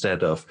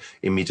 instead of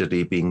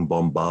immediately being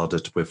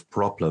bombarded with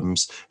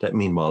problems that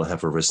meanwhile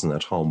have arisen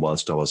at home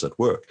whilst I was at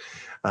work.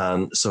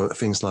 And so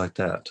things like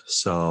that.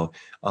 So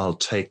I'll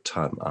take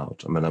time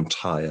out. And when I'm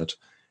tired,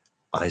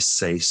 I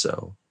say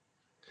so.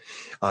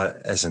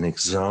 As an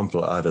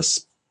example, I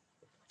was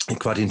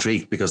quite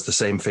intrigued because the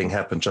same thing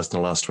happened just in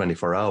the last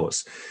 24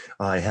 hours.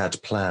 I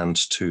had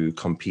planned to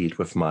compete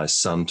with my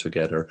son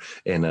together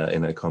in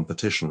a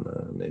competition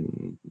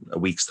in a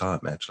week's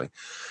time, actually.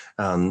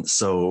 And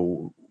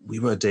so we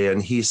were there,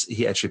 and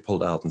he actually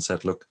pulled out and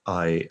said, look,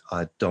 I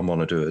don't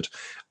want to do it.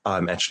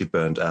 I'm actually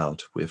burned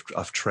out.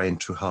 I've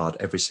trained too hard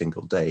every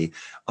single day.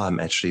 I'm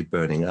actually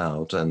burning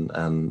out,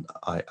 and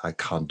I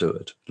can't do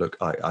it. Look,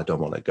 I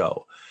don't want to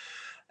go.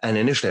 And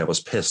initially I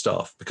was pissed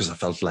off because I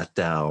felt let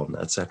down,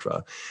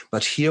 etc.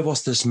 But here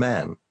was this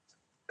man,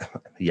 a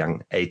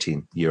young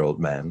 18-year-old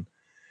man,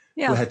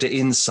 who had the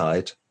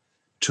insight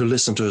to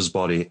listen to his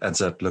body and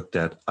said, look,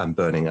 Dad, I'm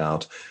burning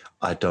out.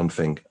 I don't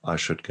think I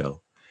should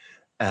go.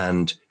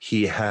 And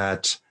he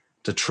had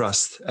the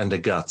trust and the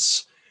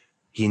guts.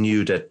 He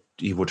knew that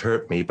he would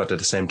hurt me, but at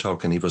the same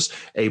token, he was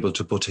able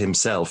to put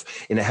himself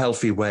in a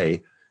healthy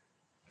way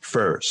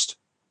first.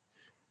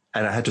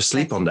 And I had to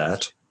sleep on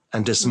that.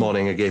 And this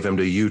morning I gave him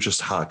the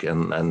hugest hug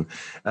and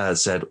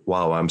said,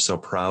 wow, I'm so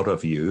proud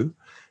of you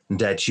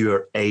that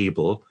you're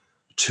able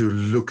to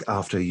look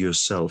after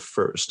yourself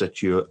first,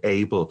 that you're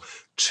able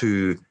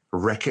to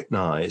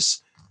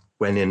recognize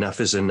when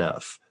enough is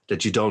enough,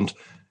 that you don't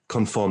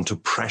conform to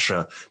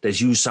pressure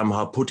that you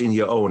somehow put in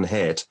your own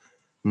head.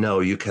 No,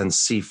 you can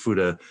see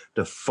through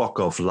the fog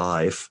of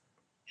life,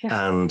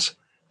 and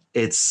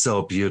it's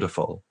so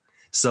beautiful.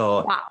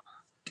 So wow.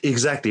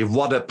 Exactly.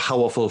 What a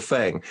powerful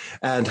thing.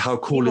 And how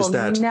cool is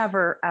that? You'll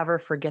never, ever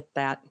forget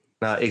that.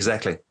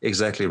 Exactly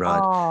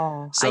right.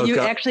 Oh, so you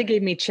actually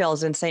gave me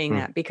chills in saying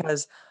that,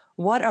 because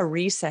what a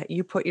reset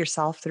you put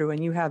yourself through,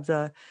 and you have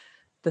the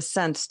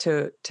sense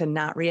to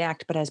not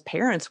react. But as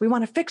parents, we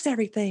want to fix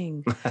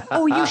everything.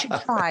 Oh, you should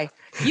try.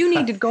 You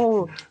need to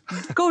go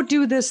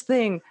do this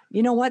thing.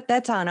 You know what?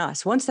 That's on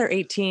us. Once they're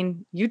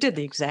 18, you did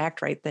the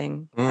exact right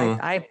thing.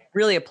 I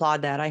really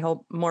applaud that. I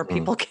hope more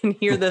people can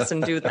hear this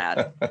and do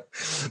that.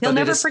 They'll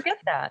never forget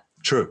that.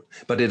 True.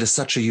 But it is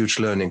such a huge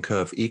learning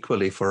curve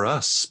equally for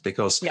us,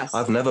 because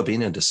I've never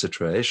been in this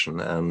situation,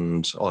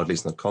 or at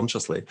least not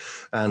consciously.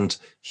 And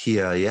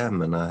here I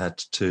am, and I had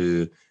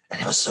to,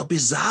 and it was so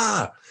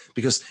bizarre,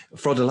 because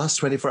for the last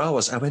 24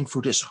 hours, I went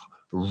through this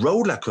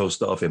roller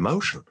coaster of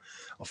emotion,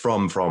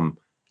 from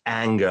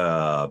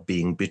anger,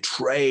 being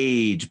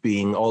betrayed,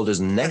 being all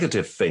these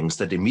negative things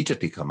that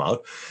immediately come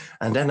out.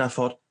 And then I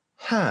thought,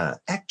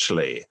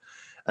 actually.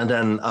 And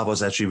then I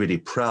was actually really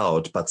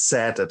proud, but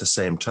sad at the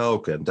same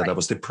token. Then I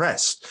was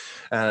depressed.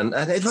 And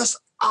it was,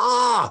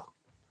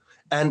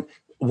 And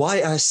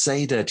why I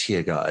say that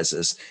here, guys,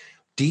 is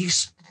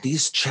these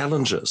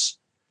challenges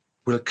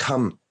will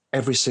come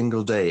every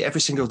single day.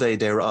 Every single day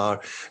there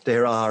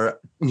are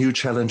new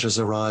challenges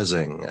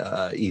arising,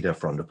 either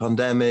from the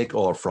pandemic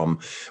or from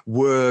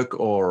work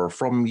or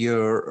from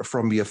your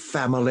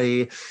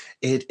family.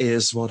 It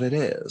is what it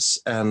is.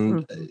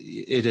 And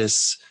it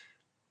is,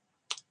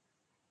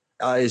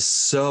 I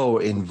so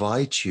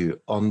invite you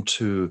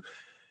onto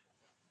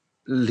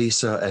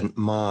Lisa and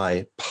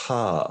my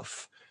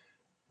path,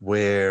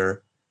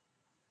 where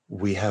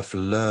we have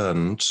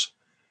learned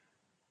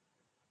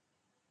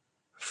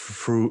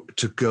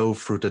to go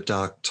through the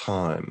dark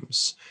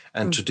times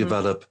and to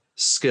develop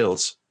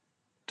skills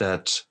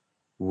that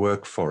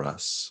work for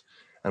us.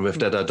 And with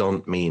that, I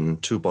don't mean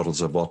 2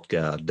 bottles of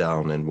vodka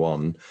down in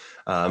one.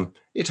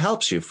 It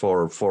helps you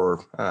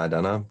for, I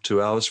don't know,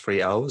 2 hours,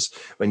 3 hours,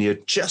 when you're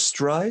just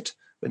right,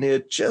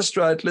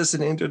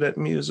 listening to that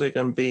music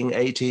and being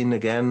 18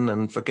 again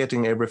and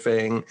forgetting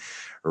everything.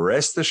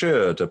 Rest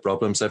assured, the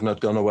problems have not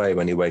gone away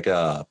when you wake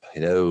up.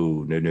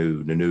 No.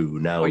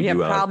 Now you have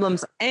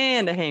problems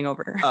and a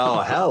hangover. Oh,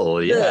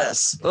 hell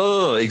yes.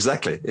 Oh,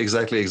 exactly.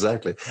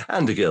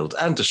 And the guilt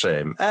and the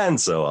shame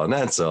and so on.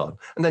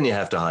 And then you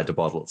have to hide the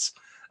bottles.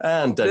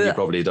 And then you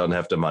probably don't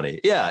have the money.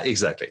 Yeah,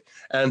 exactly.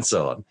 And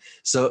so on.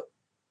 So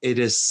it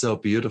is so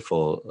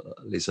beautiful,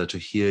 Lisa, to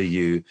hear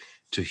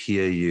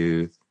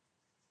you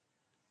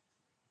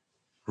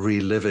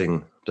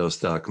reliving those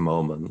dark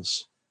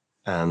moments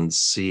and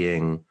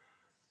seeing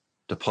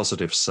the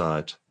positive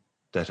side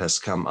that has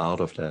come out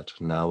of that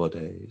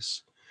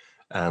nowadays.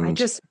 And I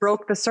just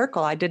broke the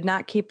circle. I did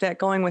not keep that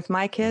going with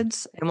my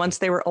kids. And once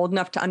they were old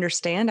enough to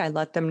understand, I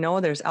let them know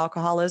there's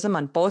alcoholism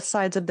on both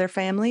sides of their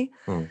family.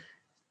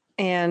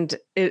 And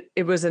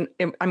it was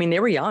they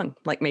were young,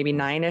 like maybe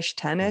 9-ish,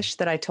 10-ish,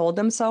 that I told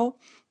them so.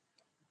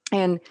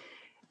 And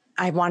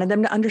I wanted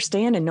them to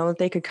understand and know that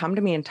they could come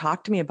to me and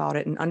talk to me about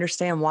it and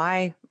understand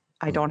why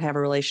I don't have a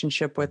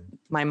relationship with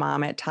my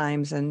mom at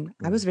times. And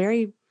I was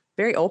very,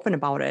 very open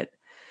about it.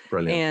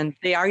 Brilliant. And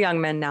they are young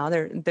men now.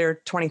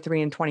 They're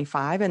 23 and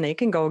 25, and they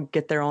can go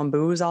get their own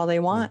booze all they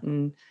want.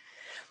 And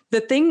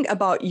the thing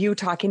about you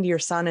talking to your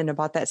son and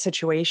about that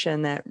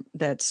situation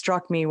that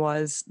struck me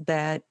was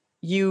that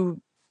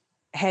you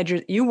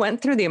you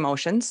went through the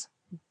emotions,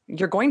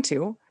 you're going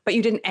to, but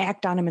you didn't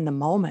act on them in the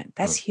moment.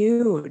 That's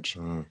huge.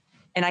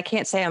 And I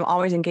can't say I'm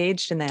always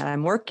engaged in that.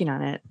 I'm working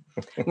on it.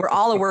 We're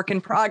all a work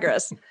in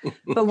progress.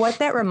 But what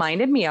that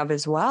reminded me of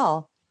as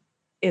well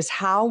is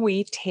how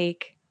we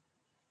take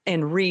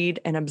and read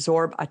and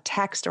absorb a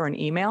text or an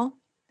email.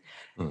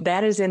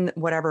 That is in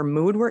whatever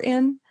mood we're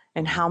in.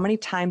 And how many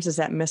times is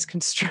that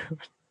misconstrued?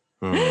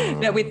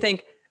 That we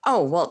think,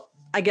 oh, well,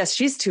 I guess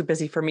she's too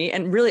busy for me.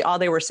 And really all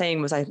they were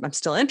saying was, I'm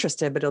still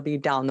interested, but it'll be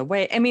down the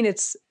way. I mean,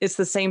 it's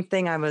the same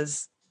thing. I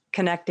was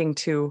connecting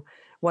to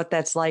what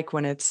that's like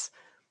when it's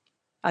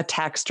a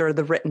text or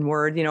the written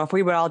word. You know, if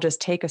we would all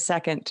just take a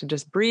second to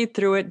just breathe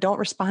through it, don't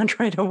respond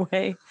right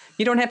away.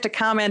 You don't have to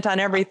comment on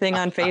everything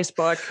on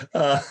Facebook.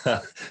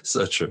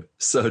 So true.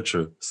 So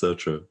true. So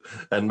true.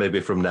 And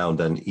maybe from now and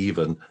then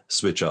even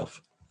switch off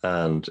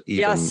and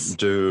even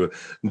do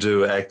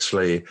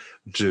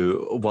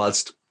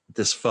whilst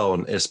this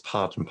phone is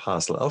part and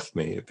parcel of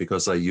me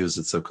because I use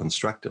it so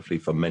constructively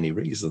for many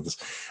reasons.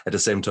 At the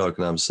same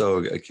token, I'm so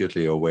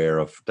acutely aware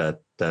of that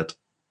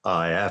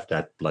I have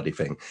that bloody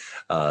thing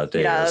there.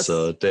 Yes.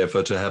 So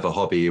therefore, to have a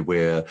hobby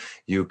where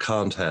you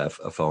can't have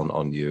a phone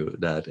on you,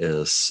 that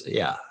is,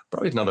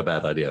 probably not a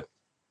bad idea.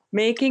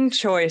 Making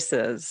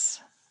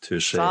choices. Touché.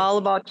 It's all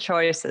about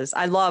choices.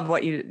 I love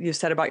what you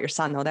said about your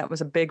son, though. That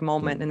was a big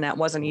moment, and that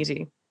wasn't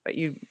easy. But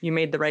you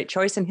made the right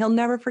choice, and he'll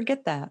never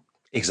forget that.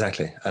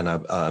 Exactly, and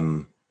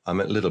I'm a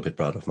little bit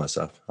proud of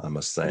myself, I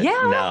must say.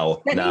 Yeah,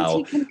 now means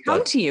he can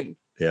come to you.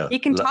 Yeah, he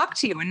can talk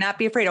to you and not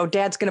be afraid. Oh,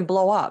 Dad's going to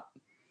blow up.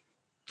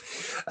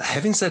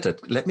 Having said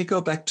that, let me go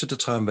back to the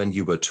time when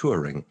you were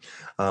touring.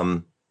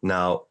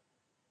 Now,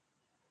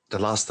 the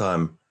last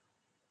time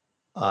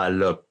I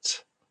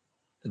looked,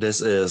 this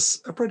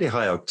is a pretty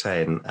high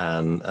octane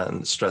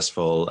and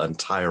stressful and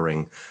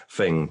tiring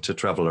thing to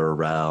travel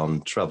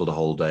around, travel the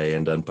whole day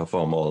and then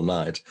perform all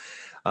night.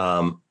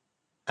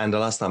 And the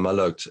last time I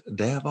looked,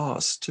 there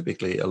was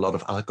typically a lot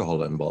of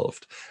alcohol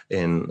involved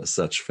in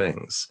such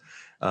things.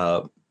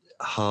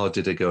 How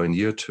did it go in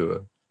your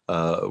tour?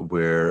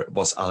 Where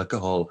was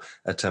alcohol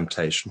a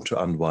temptation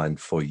to unwind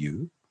for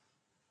you?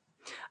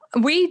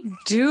 We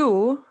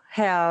do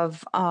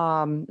have,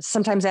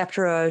 sometimes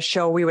after a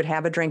show, we would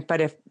have a drink, but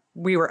if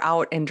we were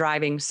out and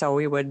driving, so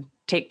we would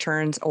take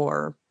turns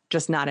or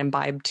just not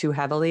imbibe too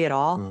heavily at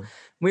all.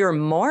 We were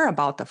more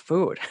about the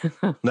food.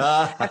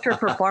 After a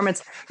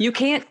performance, you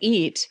can't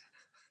eat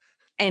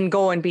and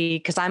go and be,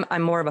 because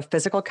I'm more of a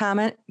physical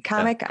comic.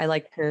 I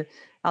like to,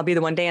 I'll be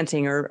the one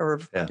dancing or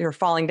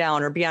falling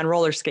down or be on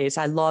roller skates.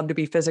 I love to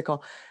be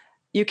physical.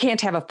 You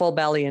can't have a full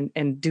belly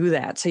and do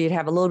that. So you'd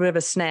have a little bit of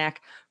a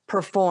snack,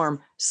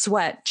 perform,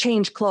 sweat,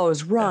 change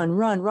clothes,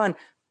 run.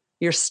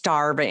 You're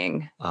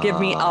starving. Give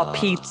me a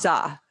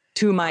pizza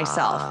to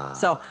myself.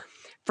 So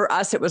for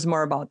us, it was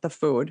more about the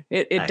food.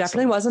 It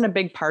definitely wasn't a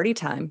big party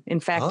time. In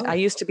fact, I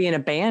used to be in a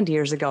band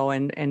years ago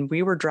and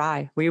we were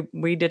dry.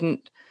 We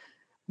didn't,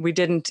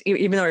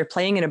 even though we were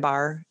playing in a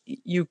bar,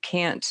 you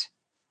can't.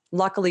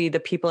 Luckily, the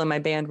people in my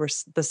band were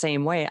the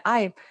same way.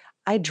 I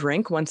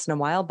drink once in a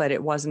while, but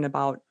it wasn't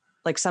about,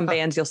 like some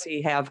bands you'll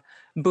see have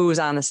booze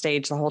on the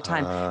stage the whole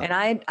time. And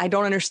I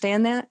don't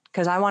understand that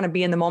because I want to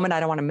be in the moment. I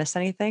don't want to miss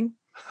anything.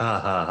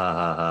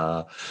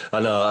 I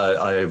know.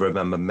 I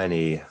remember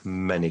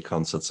many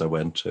concerts I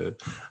went to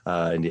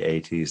in the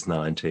 80s,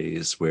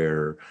 90s,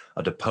 where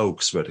the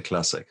Pogues were the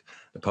classic.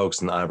 The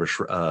Pogues, an Irish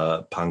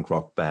punk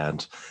rock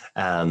band,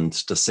 and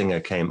the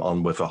singer came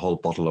on with a whole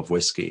bottle of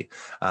whiskey.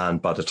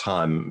 And by the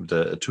time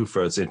the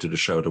 2/3 into the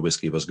show, the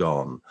whiskey was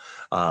gone.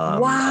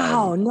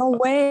 Wow, no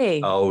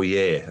way. Oh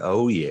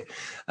yeah.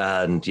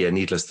 And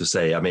needless to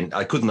say, I mean,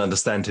 I couldn't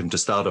understand him to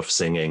start off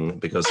singing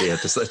because he had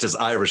this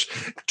Irish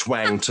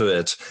twang to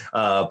it.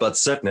 But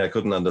certainly I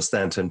couldn't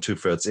understand him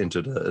 2/3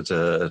 into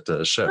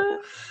the show.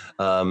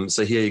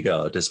 So here you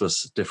go. This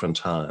was different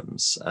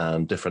times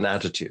and different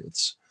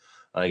attitudes.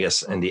 I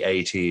guess in the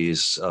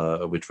 80s,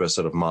 which were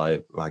sort of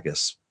my,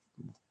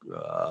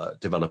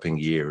 developing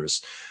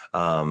years,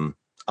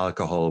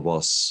 alcohol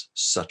was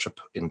such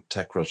an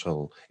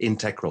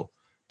integral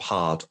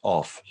part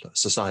of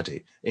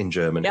society in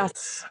Germany.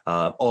 Yes.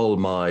 All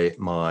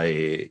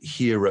my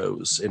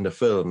heroes in the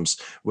films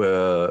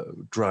were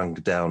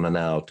drunk down and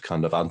out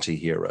kind of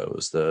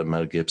anti-heroes, the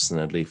Mel Gibson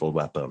and Lethal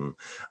Weapon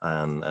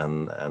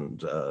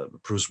and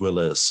Bruce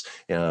Willis,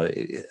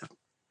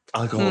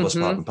 alcohol was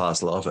part and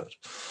parcel of it.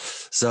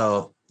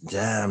 So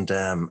damn.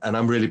 And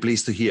I'm really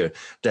pleased to hear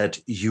that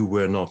you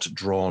were not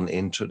drawn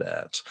into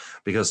that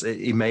because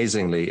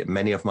amazingly,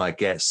 many of my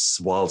guests,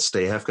 whilst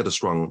they have got a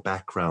strong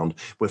background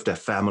with their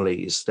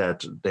families,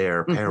 that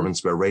their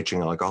parents were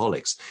raging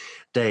alcoholics,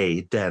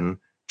 they then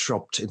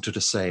dropped into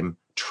the same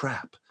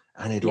trap.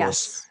 And it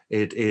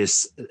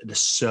is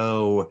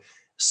so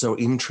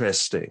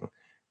interesting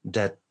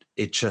that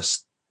it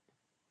just,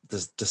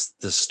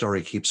 the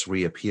story keeps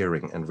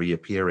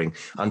reappearing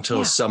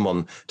until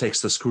someone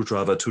takes the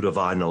screwdriver to the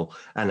vinyl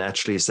and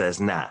actually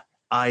says, nah,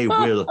 I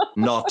will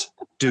not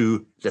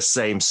do the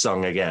same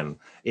song again.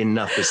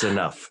 Enough is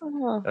enough.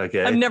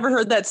 Okay. I've never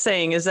heard that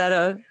saying. Is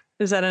that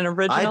Is that an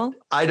original?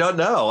 I don't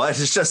know. I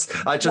just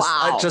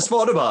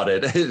thought about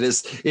it. It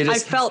is. I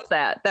felt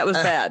that. That was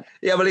bad.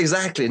 Yeah, well,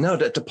 exactly. No,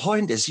 the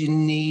point is you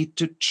need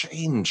to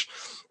change.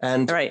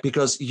 And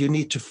because you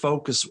need to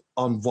focus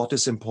on what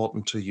is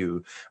important to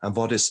you and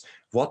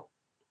what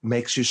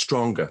makes you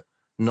stronger,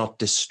 not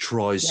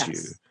destroys you.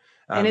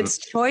 And it's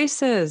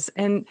choices.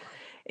 And,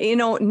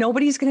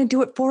 nobody's going to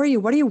do it for you.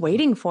 What are you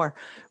waiting for?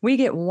 We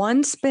get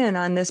one spin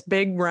on this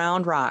big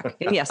round rock.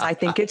 And yes, I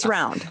think it's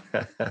round.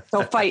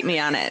 So fight me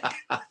on it.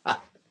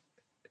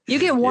 You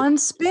get one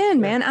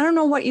spin, man. I don't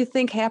know what you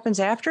think happens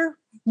after.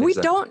 We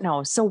don't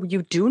know. So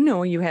you do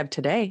know you have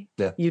today.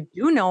 Yeah. You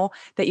do know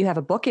that you have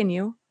a book in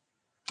you.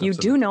 You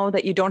do know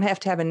that you don't have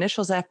to have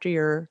initials after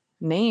your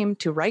name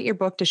to write your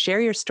book, to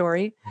share your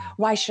story.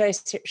 Why should I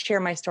share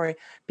my story?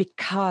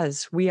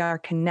 Because we are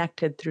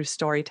connected through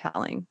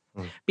storytelling,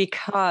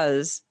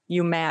 because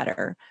you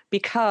matter,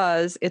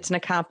 because it's an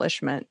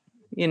accomplishment.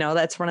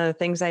 That's one of the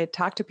things I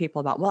talk to people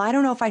about. Well, I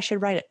don't know if I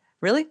should write it.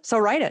 Really? So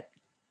write it.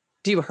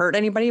 Do you hurt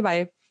anybody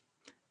by,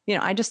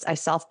 I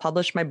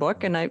self-published my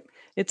book and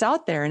it's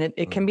out there and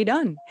it can be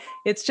done.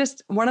 It's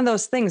just one of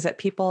those things that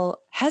people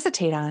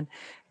hesitate on.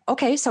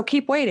 Okay, so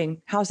keep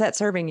waiting. How's that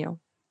serving you?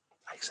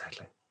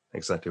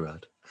 Exactly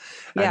right.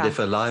 And if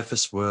a life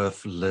is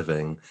worth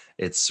living,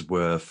 it's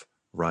worth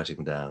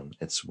writing down.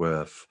 It's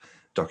worth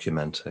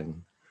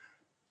documenting.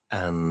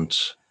 And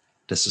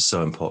this is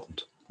so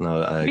important.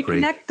 No, I agree.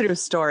 We connect through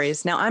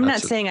stories. Now, I'm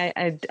not saying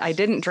I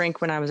didn't drink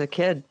when I was a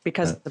kid,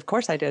 because of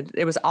course I did.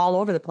 It was all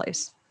over the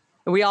place.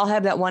 We all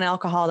have that one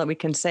alcohol that we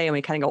can say and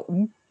we kind of go,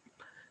 ooh.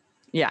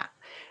 Yeah.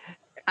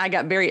 I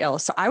got very ill.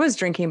 So I was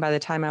drinking by the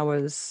time I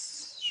was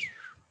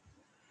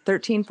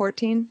 13,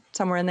 14,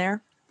 somewhere in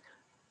there.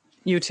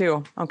 You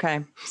too.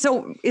 Okay.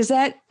 So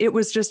it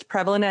was just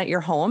prevalent at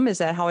your home? Is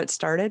that how it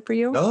started for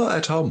you? No,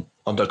 at home.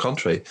 On the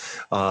contrary,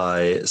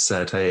 I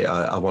said, hey,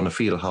 I want to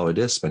feel how it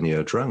is when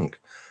you're drunk.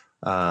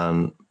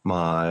 And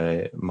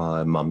my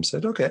mum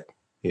said, okay,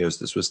 here's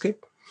this whiskey.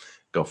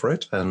 Go for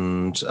it.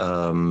 And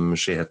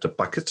she had the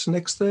bucket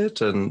next to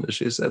it. And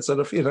she said,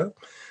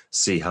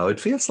 see how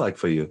it feels like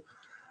for you.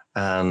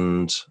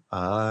 And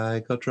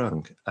I got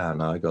drunk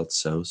and I got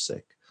so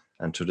sick.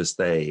 And to this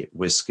day,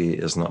 whiskey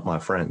is not my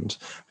friend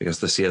because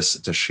the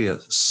sheer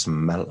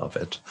smell of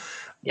it.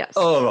 Yes.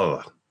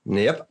 Oh,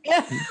 yep.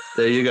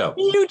 There you go.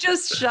 You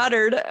just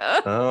shuddered.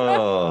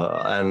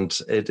 And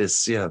it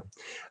is,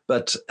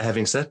 But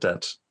having said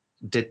that,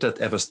 did that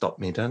ever stop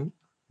me then?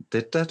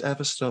 Did that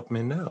ever stop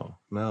me?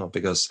 No,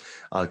 because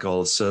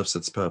alcohol serves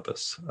its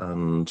purpose.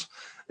 And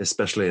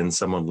especially in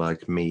someone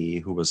like me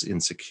who was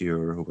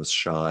insecure, who was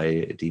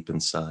shy deep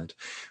inside,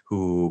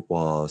 who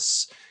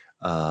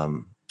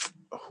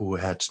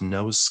had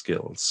no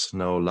skills,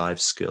 no life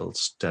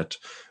skills that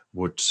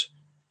would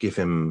give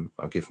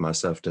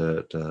myself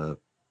the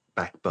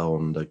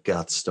backbone, the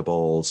guts, the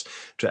balls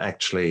to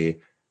actually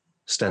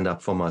stand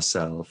up for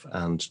myself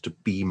and to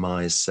be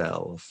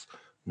myself.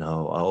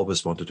 No, I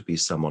always wanted to be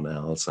someone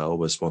else. I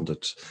always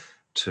wanted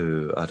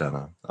to, I don't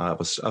know. I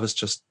was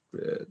just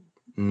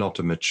not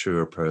a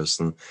mature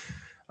person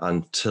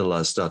until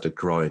I started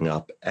growing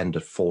up, end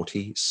of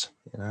 40s.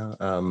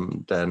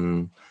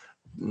 Then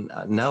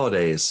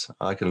nowadays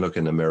I can look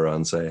in the mirror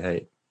and say,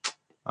 hey,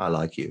 I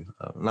like you.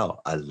 No,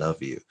 I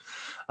love you.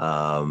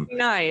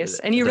 Nice.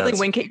 And you really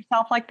wink at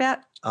yourself like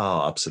that?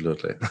 Oh,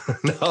 absolutely.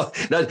 No,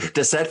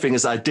 the sad thing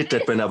is I did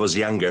that when I was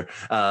younger,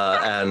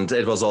 and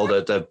it was all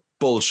the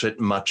bullshit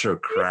macho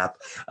crap.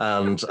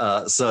 And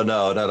so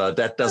no,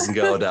 that doesn't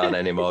go down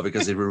anymore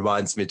because it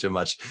reminds me too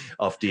much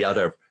of the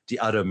other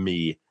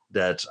me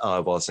that I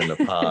was in the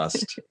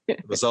past.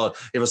 It was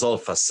all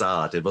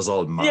facade. It was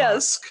all mask.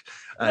 Yes,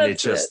 and it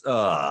just,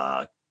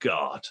 oh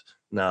God,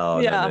 no.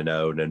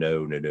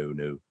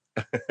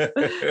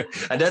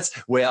 And that's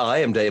where I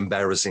am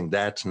embarrassing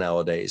that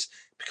nowadays,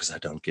 because I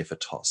don't give a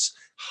toss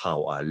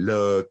how I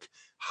look,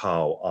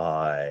 how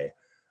I,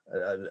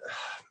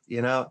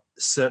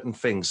 certain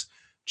things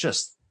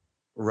just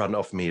run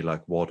off me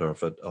like water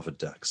of a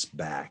duck's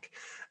back.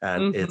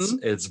 And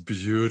it's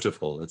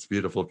beautiful. It's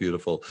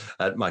beautiful.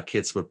 And my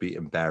kids would be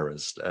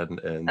embarrassed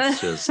and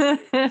just,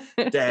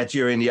 Dad,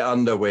 you're in your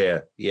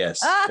underwear.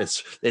 Yes,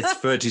 it's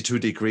 32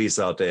 degrees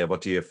out there.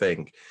 What do you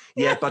think?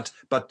 Yeah, but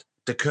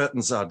the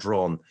curtains are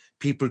drawn.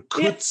 People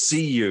could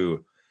see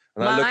you.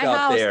 And I look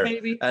out there,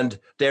 baby. And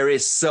there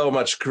is so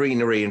much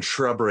greenery and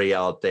shrubbery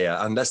out there,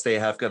 unless they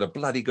have got a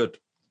bloody good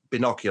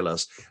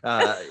binoculars.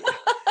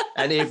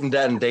 And even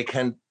then, they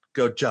can't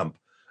go jump.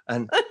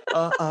 And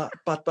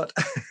but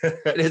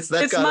it's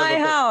that it's kind my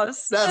of a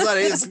house. That's right.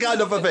 It's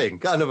kind of a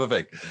thing.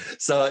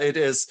 So it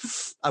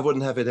is. I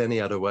wouldn't have it any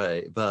other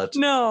way. But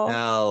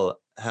no,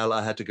 hell,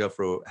 I had to go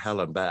through hell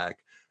and back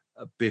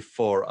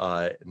before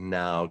I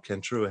now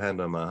can, true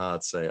hand on my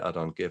heart, say I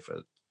don't give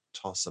a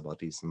toss about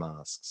these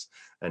masks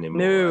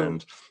anymore. No.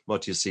 And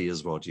what you see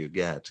is what you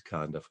get,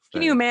 kind of thing.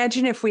 Can you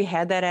imagine if we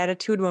had that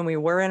attitude when we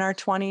were in our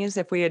 20s?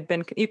 If we had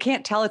been, you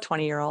can't tell a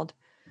 20-year-old.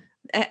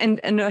 And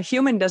a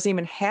human doesn't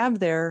even have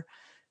their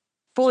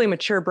fully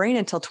mature brain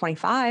until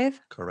 25.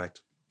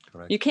 Correct.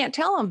 You can't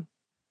tell them.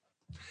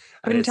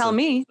 Wouldn't tell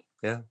me.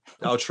 Yeah.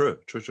 Oh, true.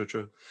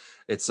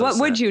 It's so What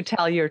would sad. you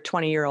tell your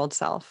 20-year-old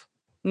self,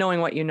 knowing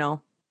what you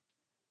know?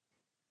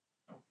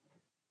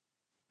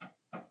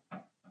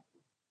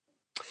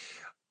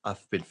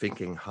 I've been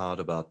thinking hard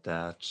about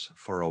that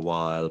for a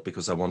while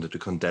because I wanted to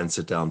condense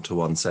it down to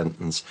one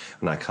sentence,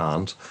 and I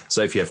can't.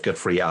 So if you've got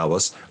 3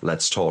 hours,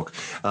 let's talk.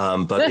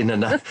 But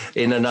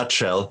in a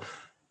nutshell,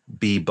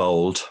 be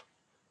bold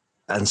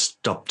and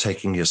stop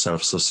taking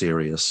yourself so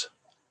serious.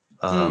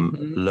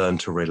 Learn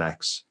to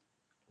relax.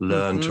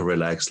 Learn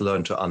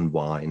to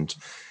unwind,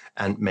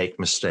 and make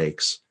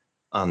mistakes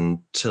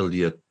until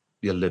your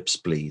lips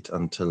bleed,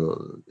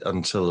 until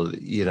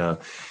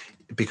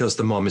because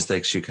the more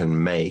mistakes you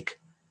can make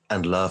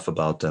and laugh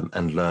about them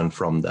and learn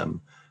from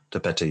them, the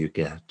better you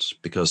get,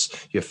 because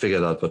you've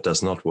figured out what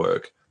does not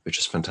work, which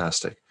is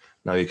fantastic.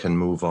 Now you can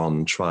move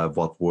on, try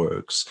what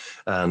works.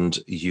 And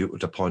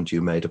the point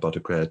you made about the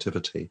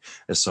creativity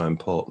is so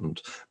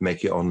important.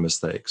 Make your own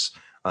mistakes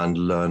and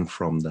learn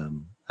from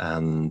them,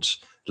 and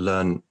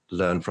learn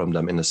from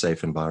them in a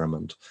safe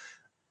environment.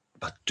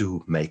 But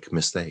do make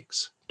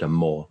mistakes. The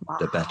more,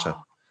 the better.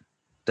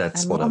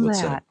 That's what I would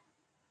say.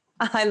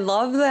 I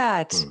love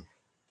that.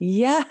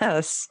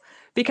 Yes.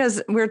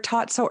 Because we're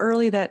taught so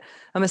early that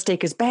a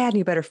mistake is bad and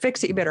you better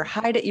fix it. You better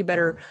hide it. You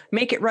better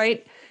make it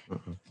right.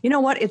 You know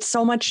what? It's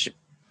so much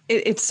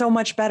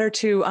better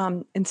to,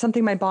 and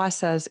something my boss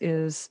says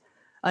is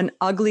an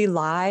ugly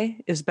lie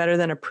is better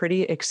than a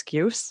pretty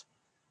excuse.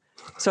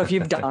 So if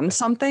you've done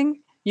something,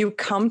 you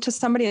come to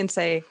somebody and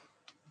say,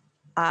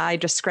 I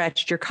just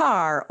scratched your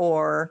car,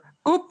 or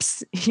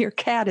oops, your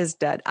cat is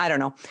dead. I don't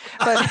know.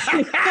 But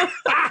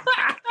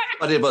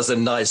but it was a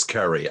nice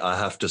curry, I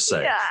have to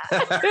say. Yeah.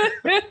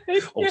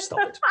 Oh, stop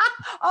it.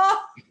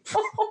 Oh,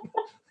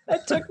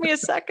 that took me a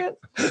second.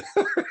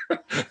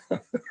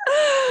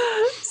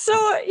 So,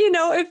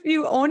 if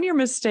you own your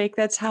mistake,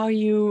 that's how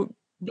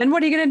then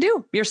what are you going to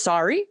do? You're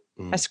sorry.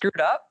 I screwed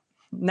up.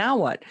 Now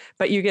what?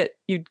 But you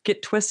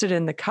get twisted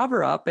in the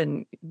cover up,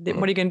 and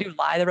what are you going to do?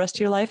 Lie the rest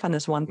of your life on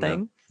this one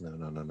thing?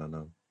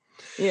 No.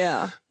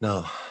 Yeah.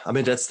 No, I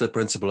mean, that's the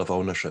principle of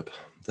ownership,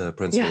 the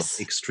principle of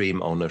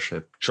extreme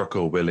ownership.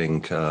 Jocko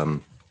Willink,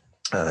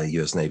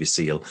 US Navy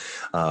SEAL,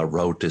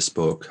 wrote this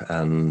book,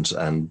 and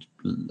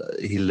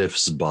he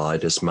lives by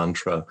this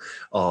mantra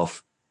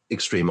of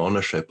extreme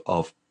ownership,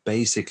 of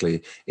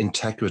basically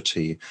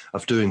integrity,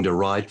 of doing the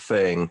right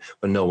thing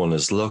when no one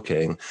is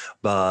looking,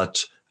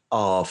 but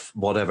of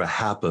whatever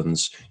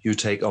happens, you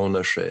take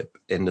ownership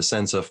in the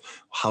sense of,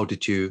 how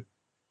did you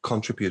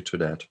contribute to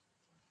that?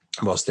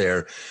 Was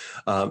there?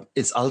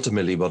 It's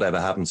ultimately, whatever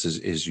happens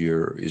is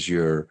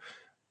your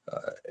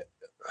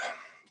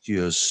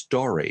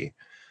story.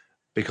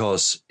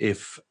 Because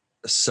if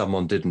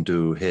someone didn't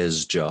do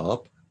his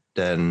job,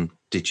 then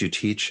did you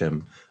teach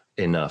him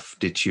enough?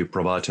 Did you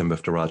provide him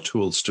with the right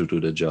tools to do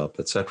the job,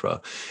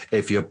 etc.?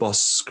 If your boss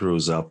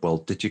screws up, well,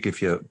 did you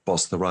give your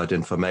boss the right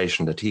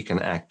information that he can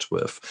act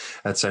with,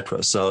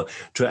 etc.? So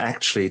to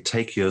actually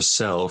take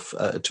yourself,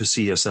 to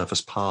see yourself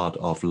as part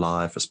of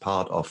life, as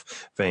part of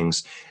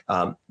things,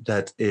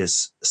 that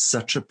is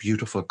such a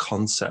beautiful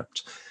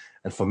concept.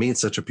 And for me,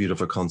 it's such a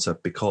beautiful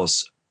concept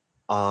because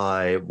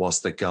I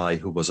was the guy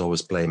who was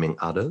always blaming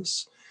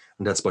others.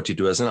 And that's what you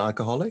do as an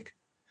alcoholic.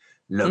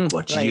 Look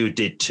what you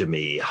did to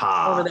me.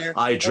 Ha,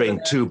 I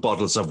drink 2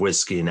 bottles of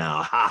whiskey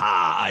now. Ha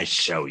ha, I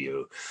show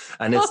you.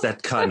 And it's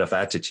that kind of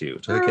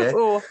attitude. Okay.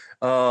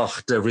 Oh,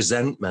 the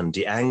resentment,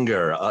 the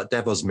anger,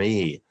 that was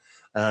me.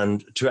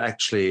 And to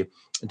actually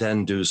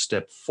then do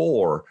step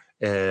 4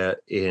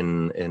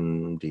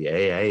 in the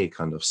AA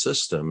kind of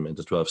system, in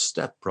the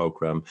 12-step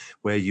program,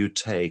 where you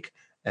take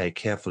a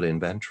careful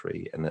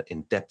inventory and an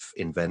in-depth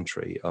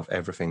inventory of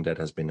everything that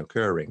has been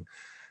occurring,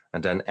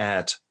 and then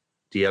add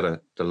the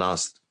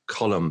last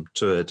column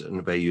to it,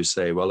 and where you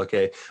say, well,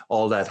 okay,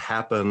 all that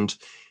happened.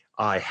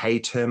 I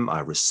hate him.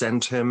 I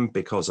resent him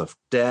because of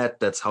that.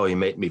 That's how he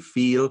made me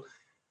feel.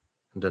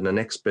 And then the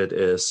next bit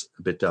is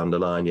a bit down the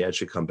line. You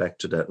actually come back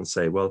to that and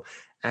say, well,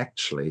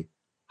 actually,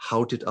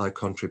 how did I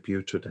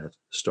contribute to that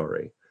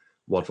story?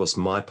 What was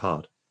my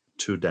part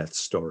to that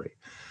story?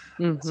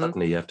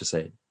 Suddenly you have to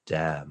say,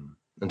 damn.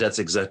 And that's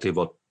exactly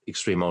what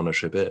extreme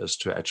ownership is,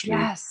 to actually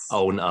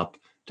own up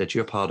that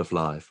you're part of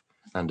life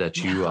and that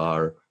you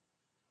are,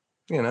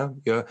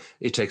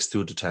 it takes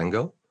 2 to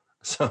tango.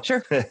 So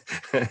sure.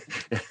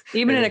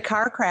 Even in a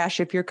car crash,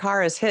 if your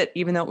car is hit,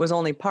 even though it was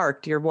only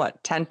parked, you're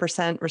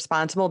 10%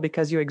 responsible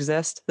because you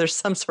exist. There's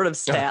some sort of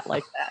stat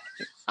like that.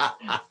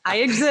 I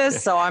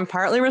exist, so I'm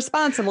partly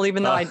responsible,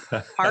 even though I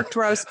parked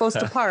where I was supposed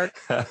to park.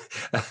 I'm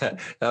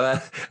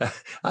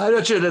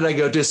not sure that I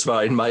go this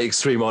far in my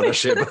extreme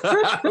ownership.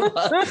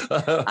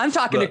 I'm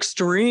talking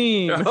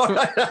extreme.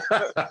 Oh,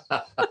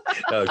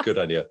 good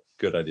idea.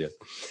 Good idea.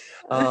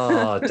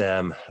 Oh,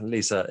 damn,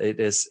 Lisa,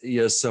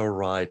 you're so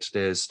right.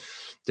 There's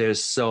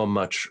so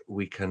much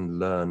we can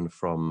learn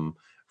from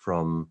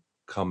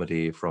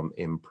comedy, from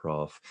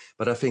improv.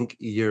 But I think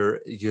your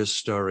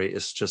story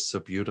is just so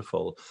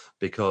beautiful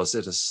because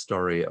it is a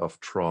story of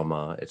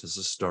trauma. It is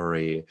a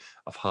story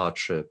of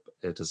hardship.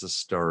 It is a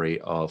story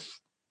of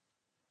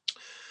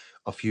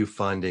you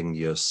finding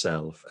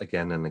yourself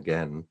again and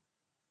again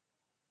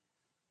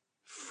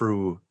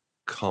through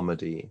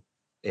comedy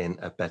in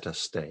a better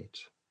state.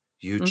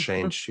 You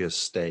changed your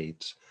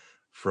state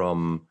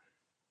from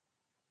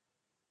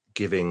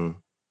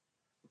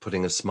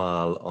putting a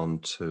smile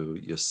onto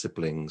your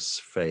sibling's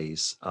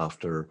face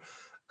after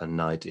a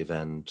night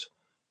event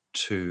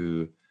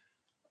to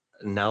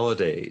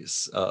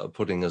nowadays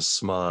putting a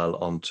smile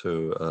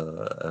onto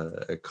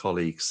a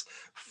colleague's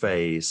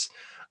face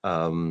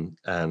and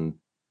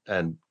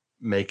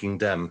making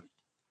them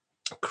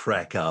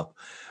crack up.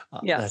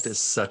 Yes. That is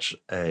such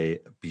a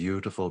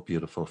beautiful,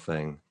 beautiful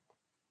thing.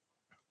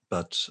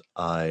 But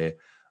I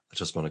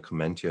just want to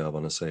commend you. I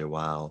want to say,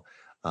 wow,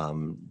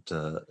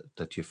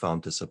 that you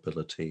found this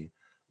ability,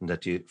 and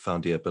that you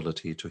found the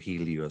ability to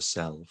heal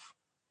yourself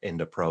in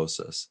the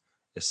process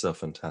is so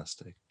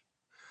fantastic.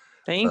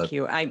 Thank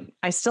you.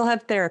 I still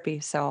have therapy,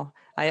 so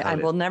I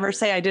will never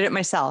say I did it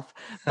myself,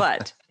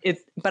 but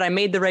I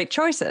made the right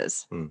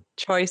choices.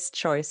 Choice.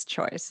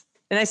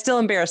 And I still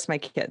embarrass my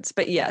kids.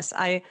 But yes,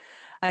 I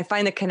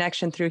find the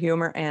connection through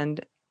humor,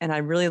 and I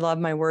really love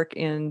my work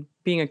in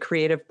being a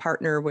creative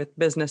partner with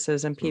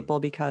businesses and people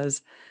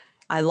because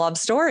I love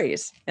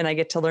stories and I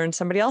get to learn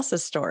somebody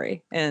else's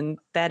story. And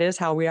that is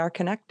how we are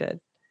connected.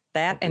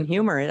 That and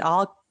humor, it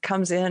all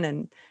comes in,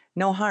 and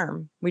no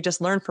harm. We just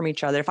learn from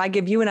each other. If I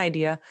give you an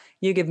idea,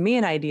 you give me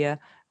an idea,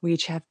 we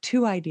each have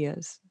two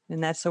ideas,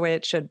 and that's the way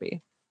it should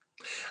be.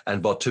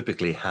 And what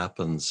typically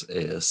happens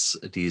is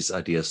these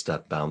ideas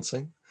start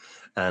bouncing.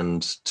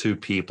 And two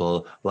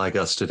people like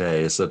us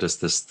today, so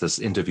this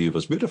interview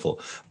was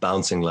beautiful,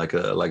 bouncing like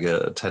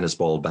a tennis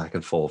ball back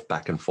and forth,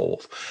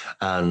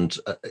 and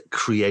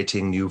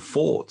creating new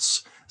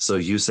thoughts. So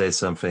you say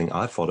something,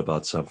 I thought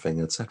about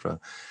something,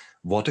 etc.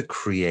 What a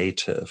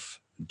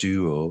creative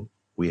duo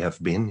we have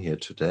been here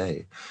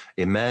today.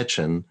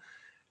 Imagine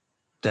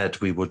that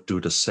we would do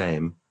the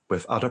same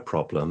with other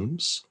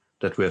problems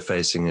that we're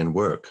facing in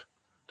work,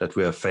 that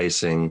we are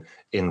facing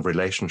in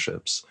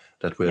relationships,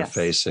 that we're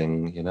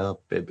facing,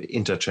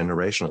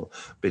 intergenerational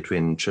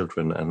between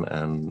children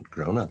and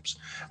grown-ups,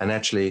 and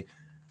actually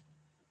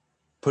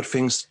put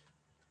things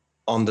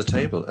on the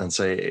table and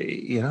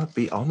say,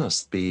 be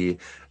honest,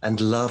 and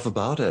love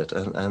about it,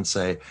 and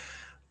say,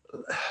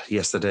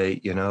 yesterday,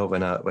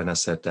 when I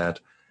said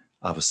that,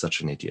 I was such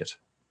an idiot.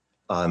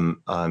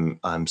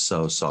 I'm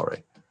so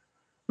sorry.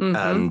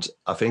 And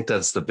I think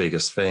that's the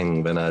biggest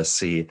thing when I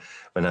say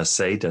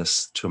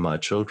this to my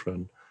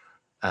children,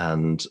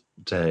 and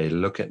they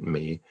look at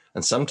me,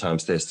 and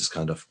sometimes there's this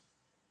kind of,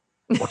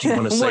 what do you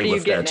want to say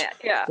with that?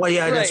 Yeah. Well,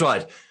 yeah, right. That's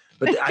right.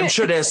 But I'm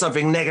sure there's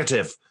something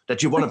negative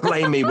that you want to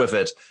blame me with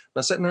it. And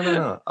I said,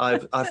 no.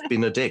 I've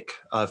been a dick.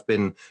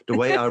 The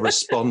way I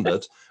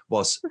responded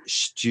was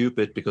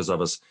stupid because I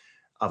was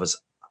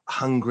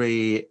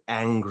hungry,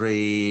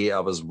 angry,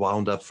 I was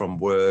wound up from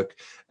work,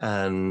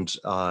 and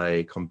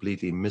I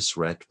completely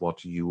misread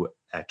what you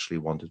actually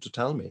wanted to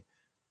tell me.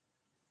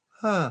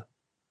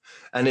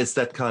 And it's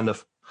that kind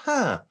of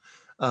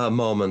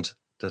moment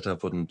that I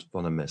wouldn't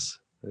want to miss,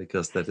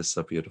 because that is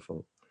so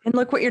beautiful. And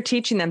look what you're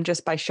teaching them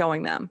just by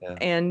showing them. Yeah.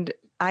 And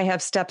I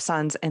have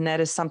stepsons, and that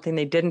is something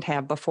they didn't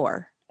have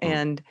before.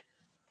 And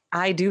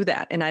I do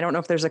that. And I don't know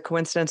if there's a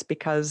coincidence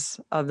because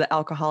of the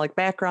alcoholic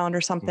background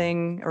or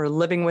something, or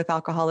living with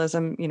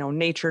alcoholism,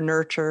 nature,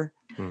 nurture.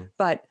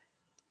 But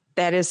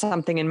that is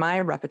something in my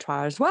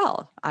repertoire as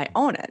well. I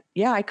own it.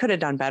 Yeah, I could have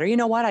done better. You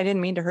know what? I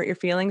didn't mean to hurt your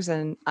feelings,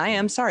 and I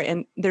am sorry.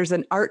 And there's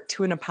an art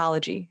to an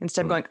apology.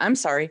 Instead of going, I'm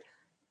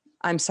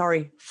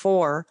sorry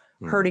for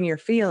hurting your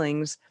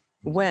feelings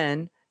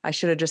when I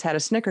should have just had a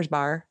Snickers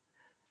bar,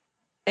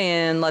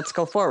 and let's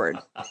go forward.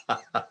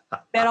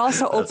 That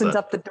also opens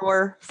up the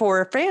door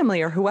for a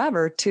family or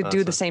whoever to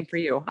do the same for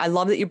you. I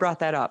love that you brought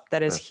that up.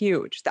 That is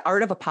huge. The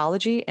art of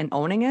apology and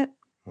owning it.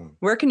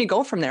 Where can you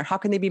go from there? How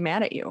can they be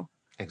mad at you?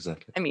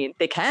 Exactly. I mean,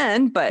 they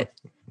can, but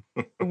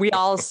we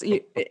all,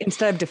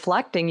 instead of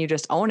deflecting, you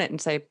just own it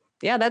and say,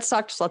 yeah, that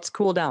sucks. Let's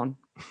cool down.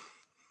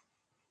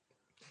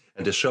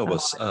 And this show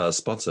was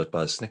sponsored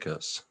by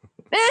Snickers.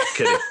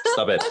 Kidding.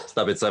 Stop it.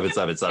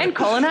 And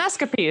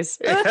colonoscopies.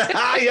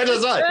 Yeah,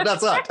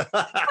 that's right.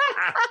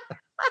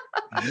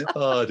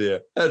 Oh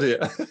dear.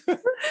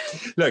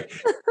 Look,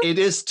 it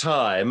is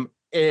time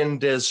in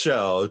this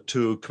show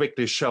to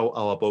quickly show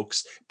our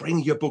books. Bring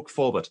your book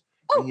forward.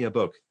 Bring your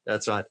book.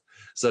 That's right.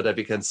 So that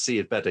we can see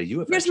it better.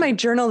 Here's my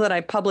journal that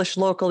I publish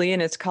locally,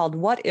 and it's called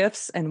What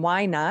Ifs and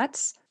Why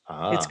Nots.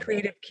 It's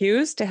creative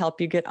cues to help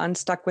you get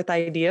unstuck with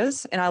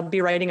ideas. And I'll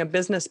be writing a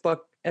business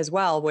book as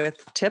well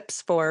with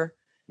tips for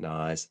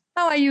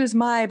how I use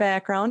my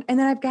background. And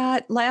then I've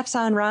got Laughs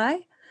on Rye,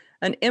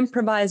 an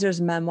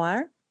improviser's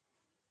memoir.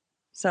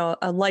 So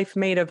a life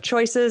made of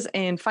choices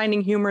and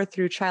finding humor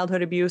through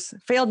childhood abuse,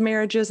 failed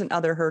marriages, and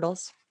other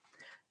hurdles.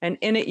 And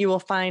in it, you will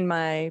find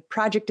my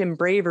project in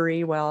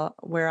bravery,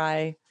 where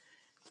I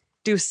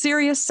do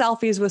serious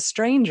selfies with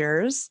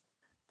strangers.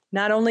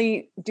 Not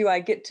only do I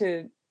get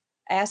to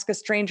ask a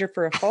stranger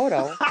for a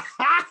photo,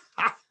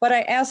 but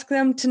I ask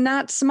them to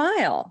not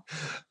smile,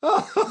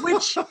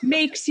 which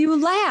makes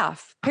you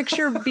laugh.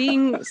 Picture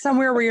being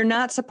somewhere where you're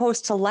not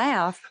supposed to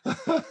laugh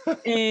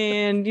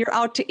and you're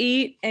out to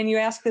eat and you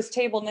ask this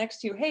table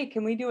next to you, hey,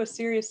 can we do a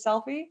serious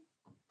selfie?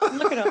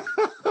 Look at them.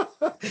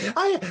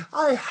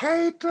 I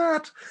hate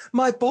that.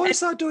 My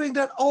boys are doing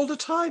that all the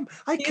time.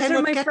 These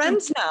are my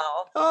friends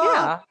now.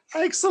 Yeah.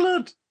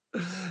 Excellent.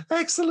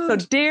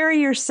 Excellent. So dare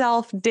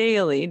yourself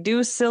daily.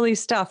 Do silly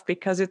stuff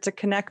because it's a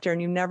connector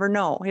and you never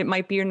know. It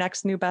might be your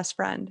next new best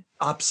friend.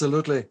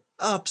 Absolutely.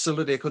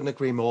 Absolutely. I couldn't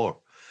agree more.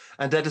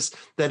 And that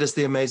is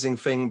the amazing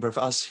thing with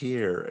us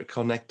here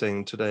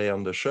connecting today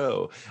on the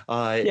show.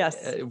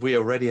 We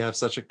already have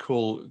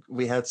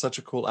we had such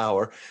a cool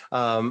hour.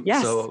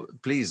 Yes. So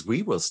please,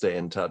 we will stay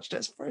in touch.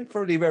 There's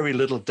very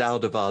little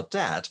doubt about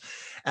that.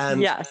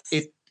 And yes.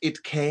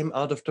 It came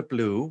out of the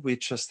blue. We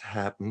just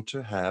happened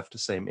to have the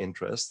same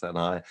interests, and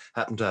I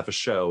happened to have a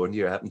show, and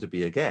you happen to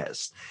be a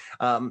guest.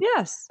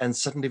 Yes. And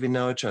suddenly we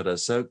know each other.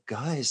 So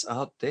guys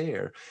out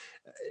there,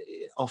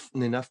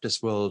 often enough,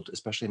 this world,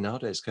 especially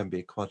nowadays, can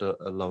be quite a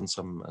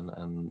lonesome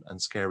and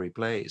scary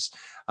place.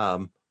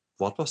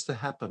 What was to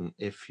happen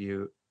if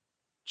you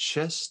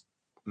just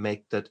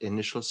make that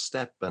initial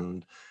step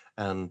and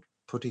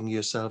putting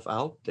yourself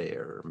out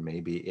there,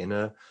 maybe in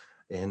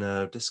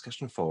a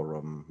discussion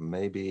forum,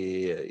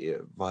 maybe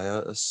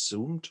via a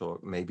Zoom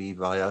talk, maybe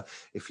via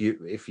if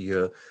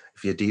you're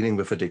dealing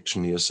with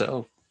addiction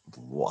yourself,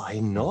 why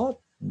not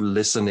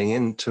listening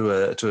into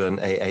an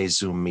AA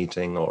Zoom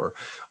meeting, or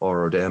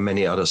there are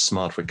many other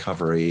smart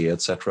recovery,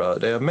 etc.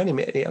 There are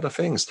many other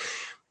things.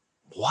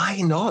 Why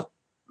not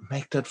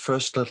make that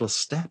first little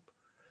step?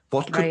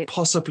 What could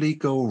possibly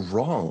go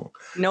wrong?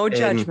 No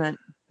judgment.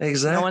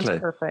 Exactly. No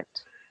one's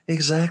perfect.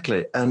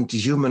 Exactly. And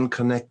human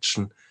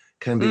connection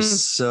can be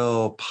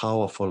so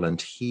powerful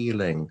and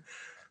healing.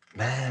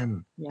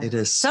 Man, it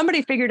is.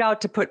 Somebody figured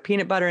out to put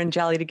peanut butter and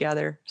jelly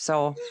together.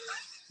 So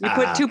you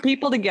put two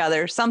people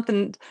together, some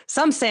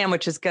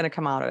sandwich is going to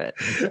come out of it.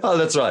 Oh,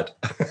 that's right.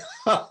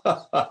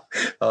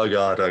 Oh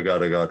God. I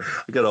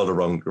get all the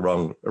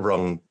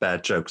wrong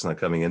bad jokes now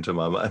coming into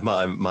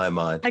my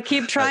mind. I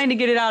keep trying to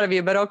get it out of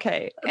you, but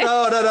okay.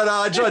 No.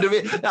 I try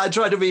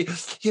to be,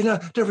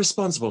 the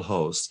responsible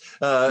host,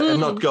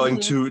 and not going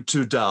too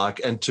dark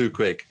and too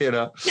quick,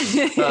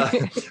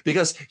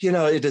 because,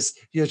 it is,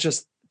 you're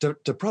just,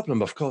 the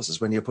problem, of course, is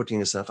when you're putting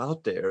yourself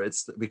out there.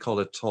 We call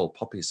it tall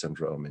poppy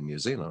syndrome in New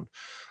Zealand.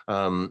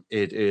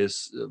 It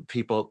is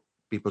people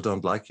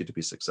don't like you to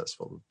be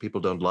successful. People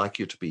don't like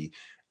you to be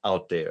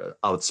out there,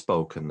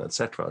 outspoken,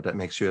 etc. That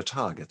makes you a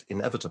target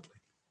inevitably.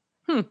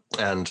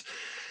 And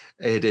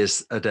it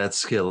is that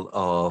skill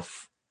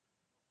of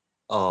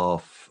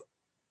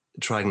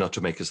trying not to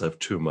make yourself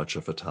too much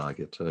of a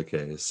target.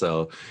 Okay,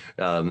 so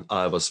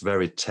I was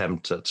very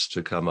tempted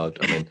to come out.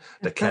 I mean,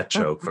 the cat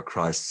joke, for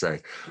Christ's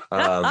sake.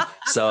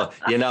 So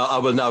I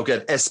will now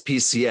get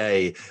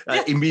SPCA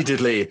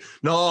immediately.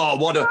 No,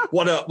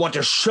 what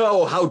a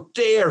show! How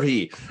dare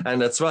he? And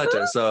that's right.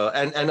 So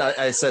and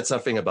I said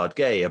something about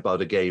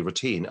a gay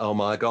routine. Oh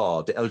my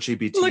God, the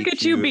LGBT. Look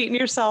at you beating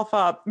yourself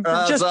up,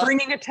 just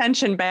bringing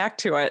attention back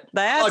to it.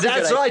 That's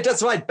right.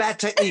 That's right. Bad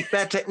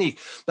technique.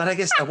 But I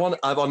guess I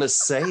want to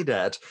say that.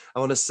 I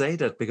want to say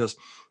that because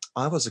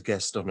I was a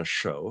guest on a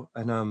show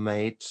and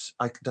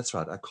that's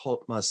right. I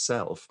called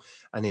myself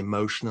an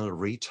emotional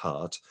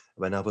retard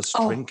when I was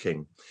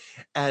drinking,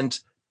 and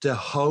the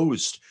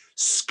host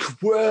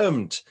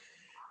squirmed.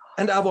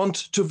 And I want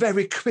to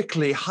very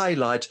quickly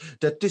highlight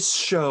that this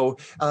show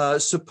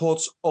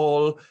supports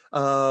all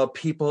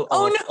people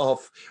I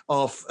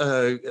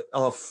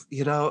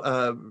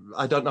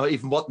don't know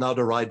even what now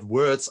the right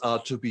words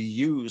are to be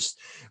used,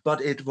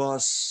 but it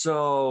was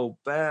so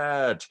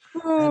bad.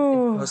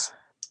 And it was,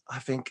 I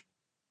think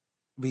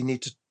we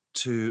need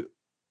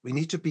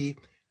to be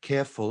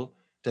careful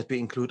that we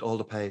include all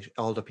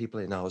the people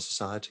in our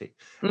society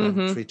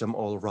and treat them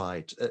all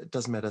right. It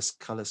doesn't matter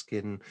color,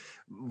 skin,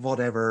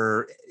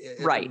 whatever,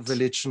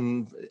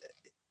 religion,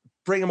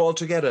 bring them all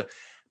together,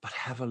 but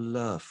have a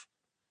love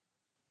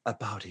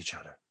about each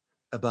other,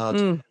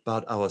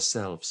 about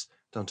ourselves.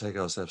 Don't take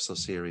ourselves so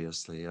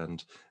seriously,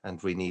 and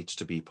we need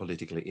to be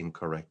politically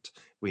incorrect.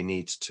 We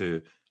need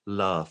to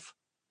laugh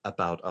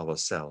about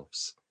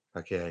ourselves,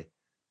 okay?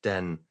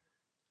 Then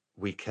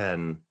we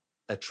can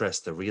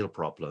address the real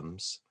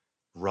problems,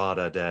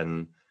 rather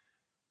than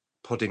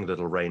putting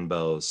little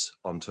rainbows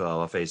onto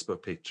our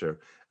Facebook picture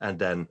and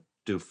then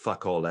do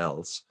fuck all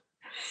else.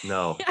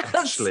 No,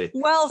 actually.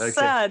 Well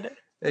said.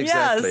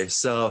 Exactly. Yes.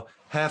 So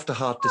have the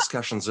hard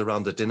discussions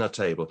around the dinner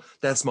table.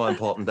 That's more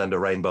important than the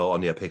rainbow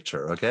on your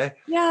picture, okay?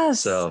 Yes.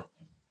 So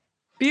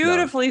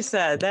beautifully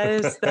said.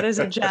 That is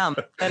a gem.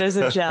 That is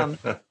a gem.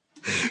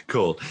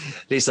 Cool.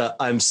 Lisa,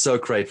 I'm so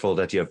grateful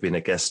that you have been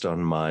a guest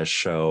on my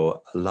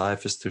show.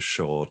 Life is too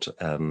short,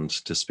 and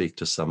to speak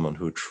to someone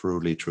who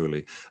truly,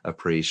 truly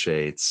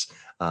appreciates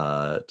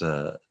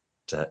the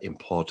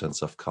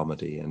importance of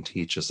comedy and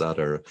teaches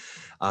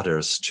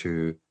others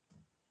to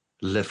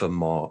live a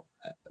more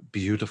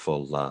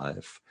beautiful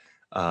life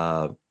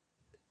that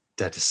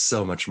is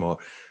so much more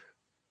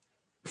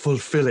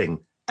fulfilling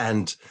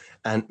and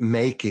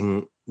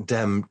making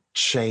them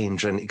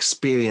change and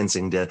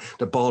experiencing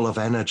the ball of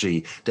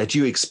energy that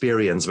you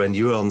experience when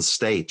you're on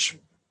stage.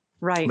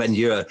 Right. When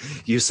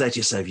you said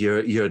yourself,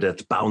 you're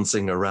that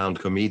bouncing around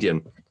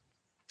comedian.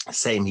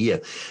 Same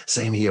here.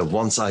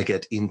 Once I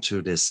get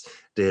into this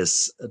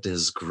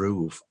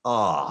groove,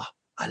 I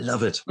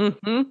love it.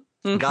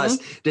 Guys,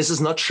 this is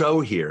not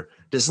show here.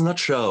 This is not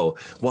show.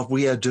 What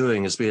we are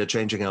doing is we are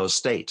changing our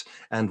state,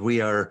 and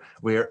we are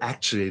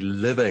actually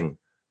living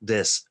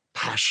this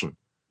passion,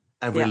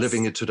 and we're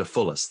living it to the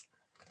fullest.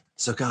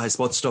 So guys,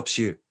 what stops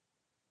you?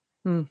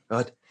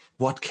 Right?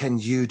 What can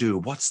you do?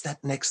 What's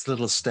that next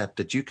little step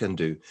that you can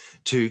do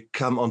to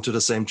come onto the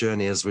same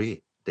journey as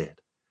we did?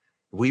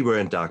 We were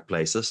in dark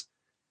places,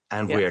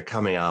 and we're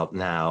coming out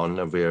now,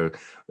 and we're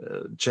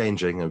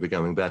changing and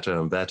becoming better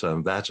and better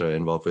and better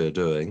in what we're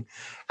doing.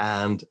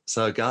 And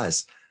so,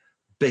 guys,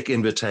 big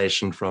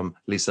invitation from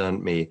Lisa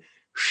and me: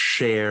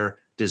 share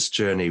this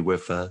journey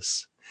with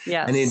us.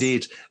 Yes. And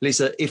indeed,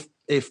 Lisa, if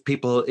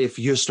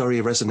your story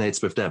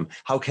resonates with them,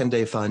 how can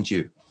they find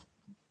you?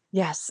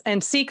 Yes.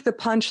 And seek the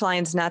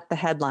punchlines, not the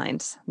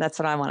headlines. That's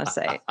what I want to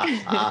say.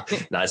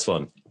 Nice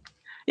one.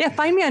 Yeah.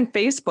 Find me on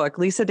Facebook,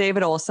 Lisa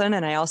David Olson.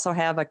 And I also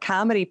have a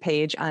comedy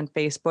page on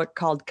Facebook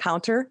called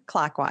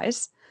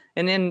Counterclockwise.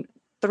 And in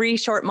 3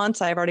 short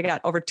months, I've already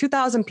got over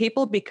 2,000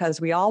 people, because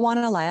we all want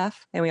to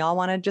laugh and we all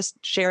want to just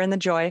share in the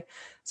joy.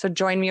 So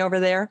join me over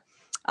there.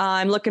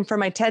 I'm looking for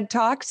my TED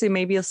Talk, so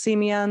maybe you'll see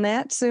me on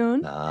that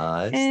soon.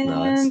 Nice.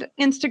 And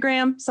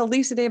Instagram, so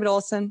Lisa David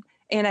Olson.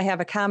 And I have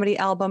a comedy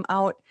album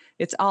out.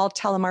 It's all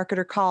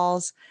telemarketer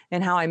calls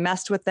and how I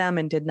messed with them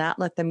and did not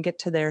let them get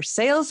to their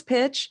sales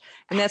pitch.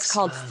 And that's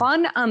called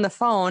Fun on the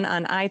Phone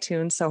on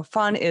iTunes. So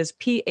fun is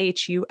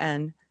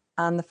PHUN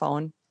on the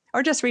phone.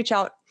 Or just reach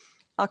out.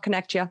 I'll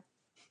connect you.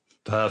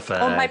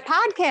 Perfect. Oh, my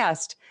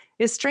podcast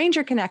is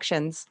Stranger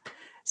Connections.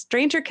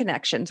 Stranger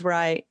Connections, where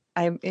I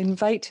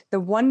invite the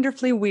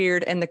wonderfully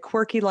weird and the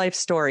quirky life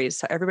stories.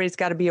 So everybody's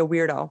got to be a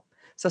weirdo.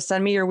 So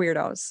send me your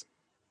weirdos.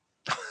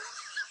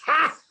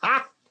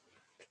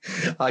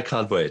 I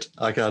can't wait.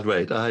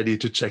 I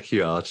need to check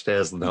you out.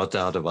 There's no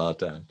doubt about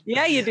that.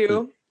 Yeah, you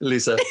do.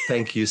 Lisa,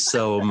 thank you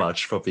so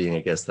much for being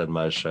a guest on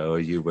my show.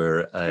 You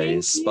were a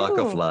spark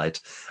of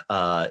light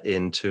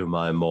into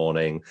my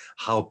morning.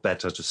 How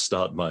better to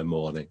start my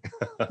morning?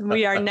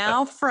 We are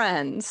now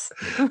friends.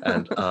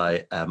 And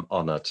I am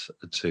honored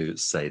to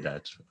say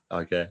that.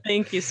 Okay.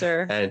 Thank you,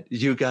 sir. And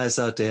you guys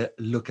out there,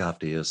 look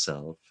after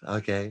yourself.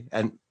 Okay.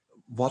 And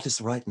what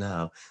is right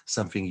now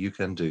something you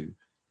can do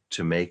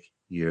to make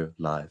your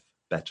life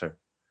better?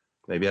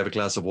 Maybe have a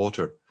glass of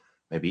water.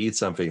 Maybe eat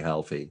something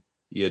healthy.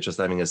 You're just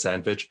having a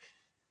sandwich.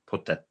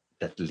 Put that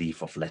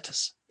leaf of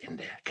lettuce in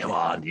there. Come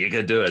on, you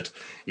can do it.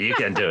 You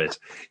can do it.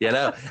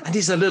 And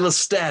these are little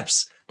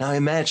steps. Now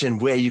imagine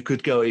where you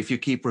could go if you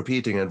keep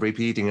repeating and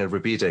repeating and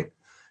repeating.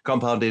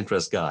 Compound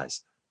interest,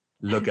 guys.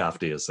 Look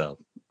after yourself.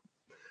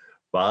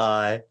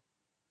 Bye.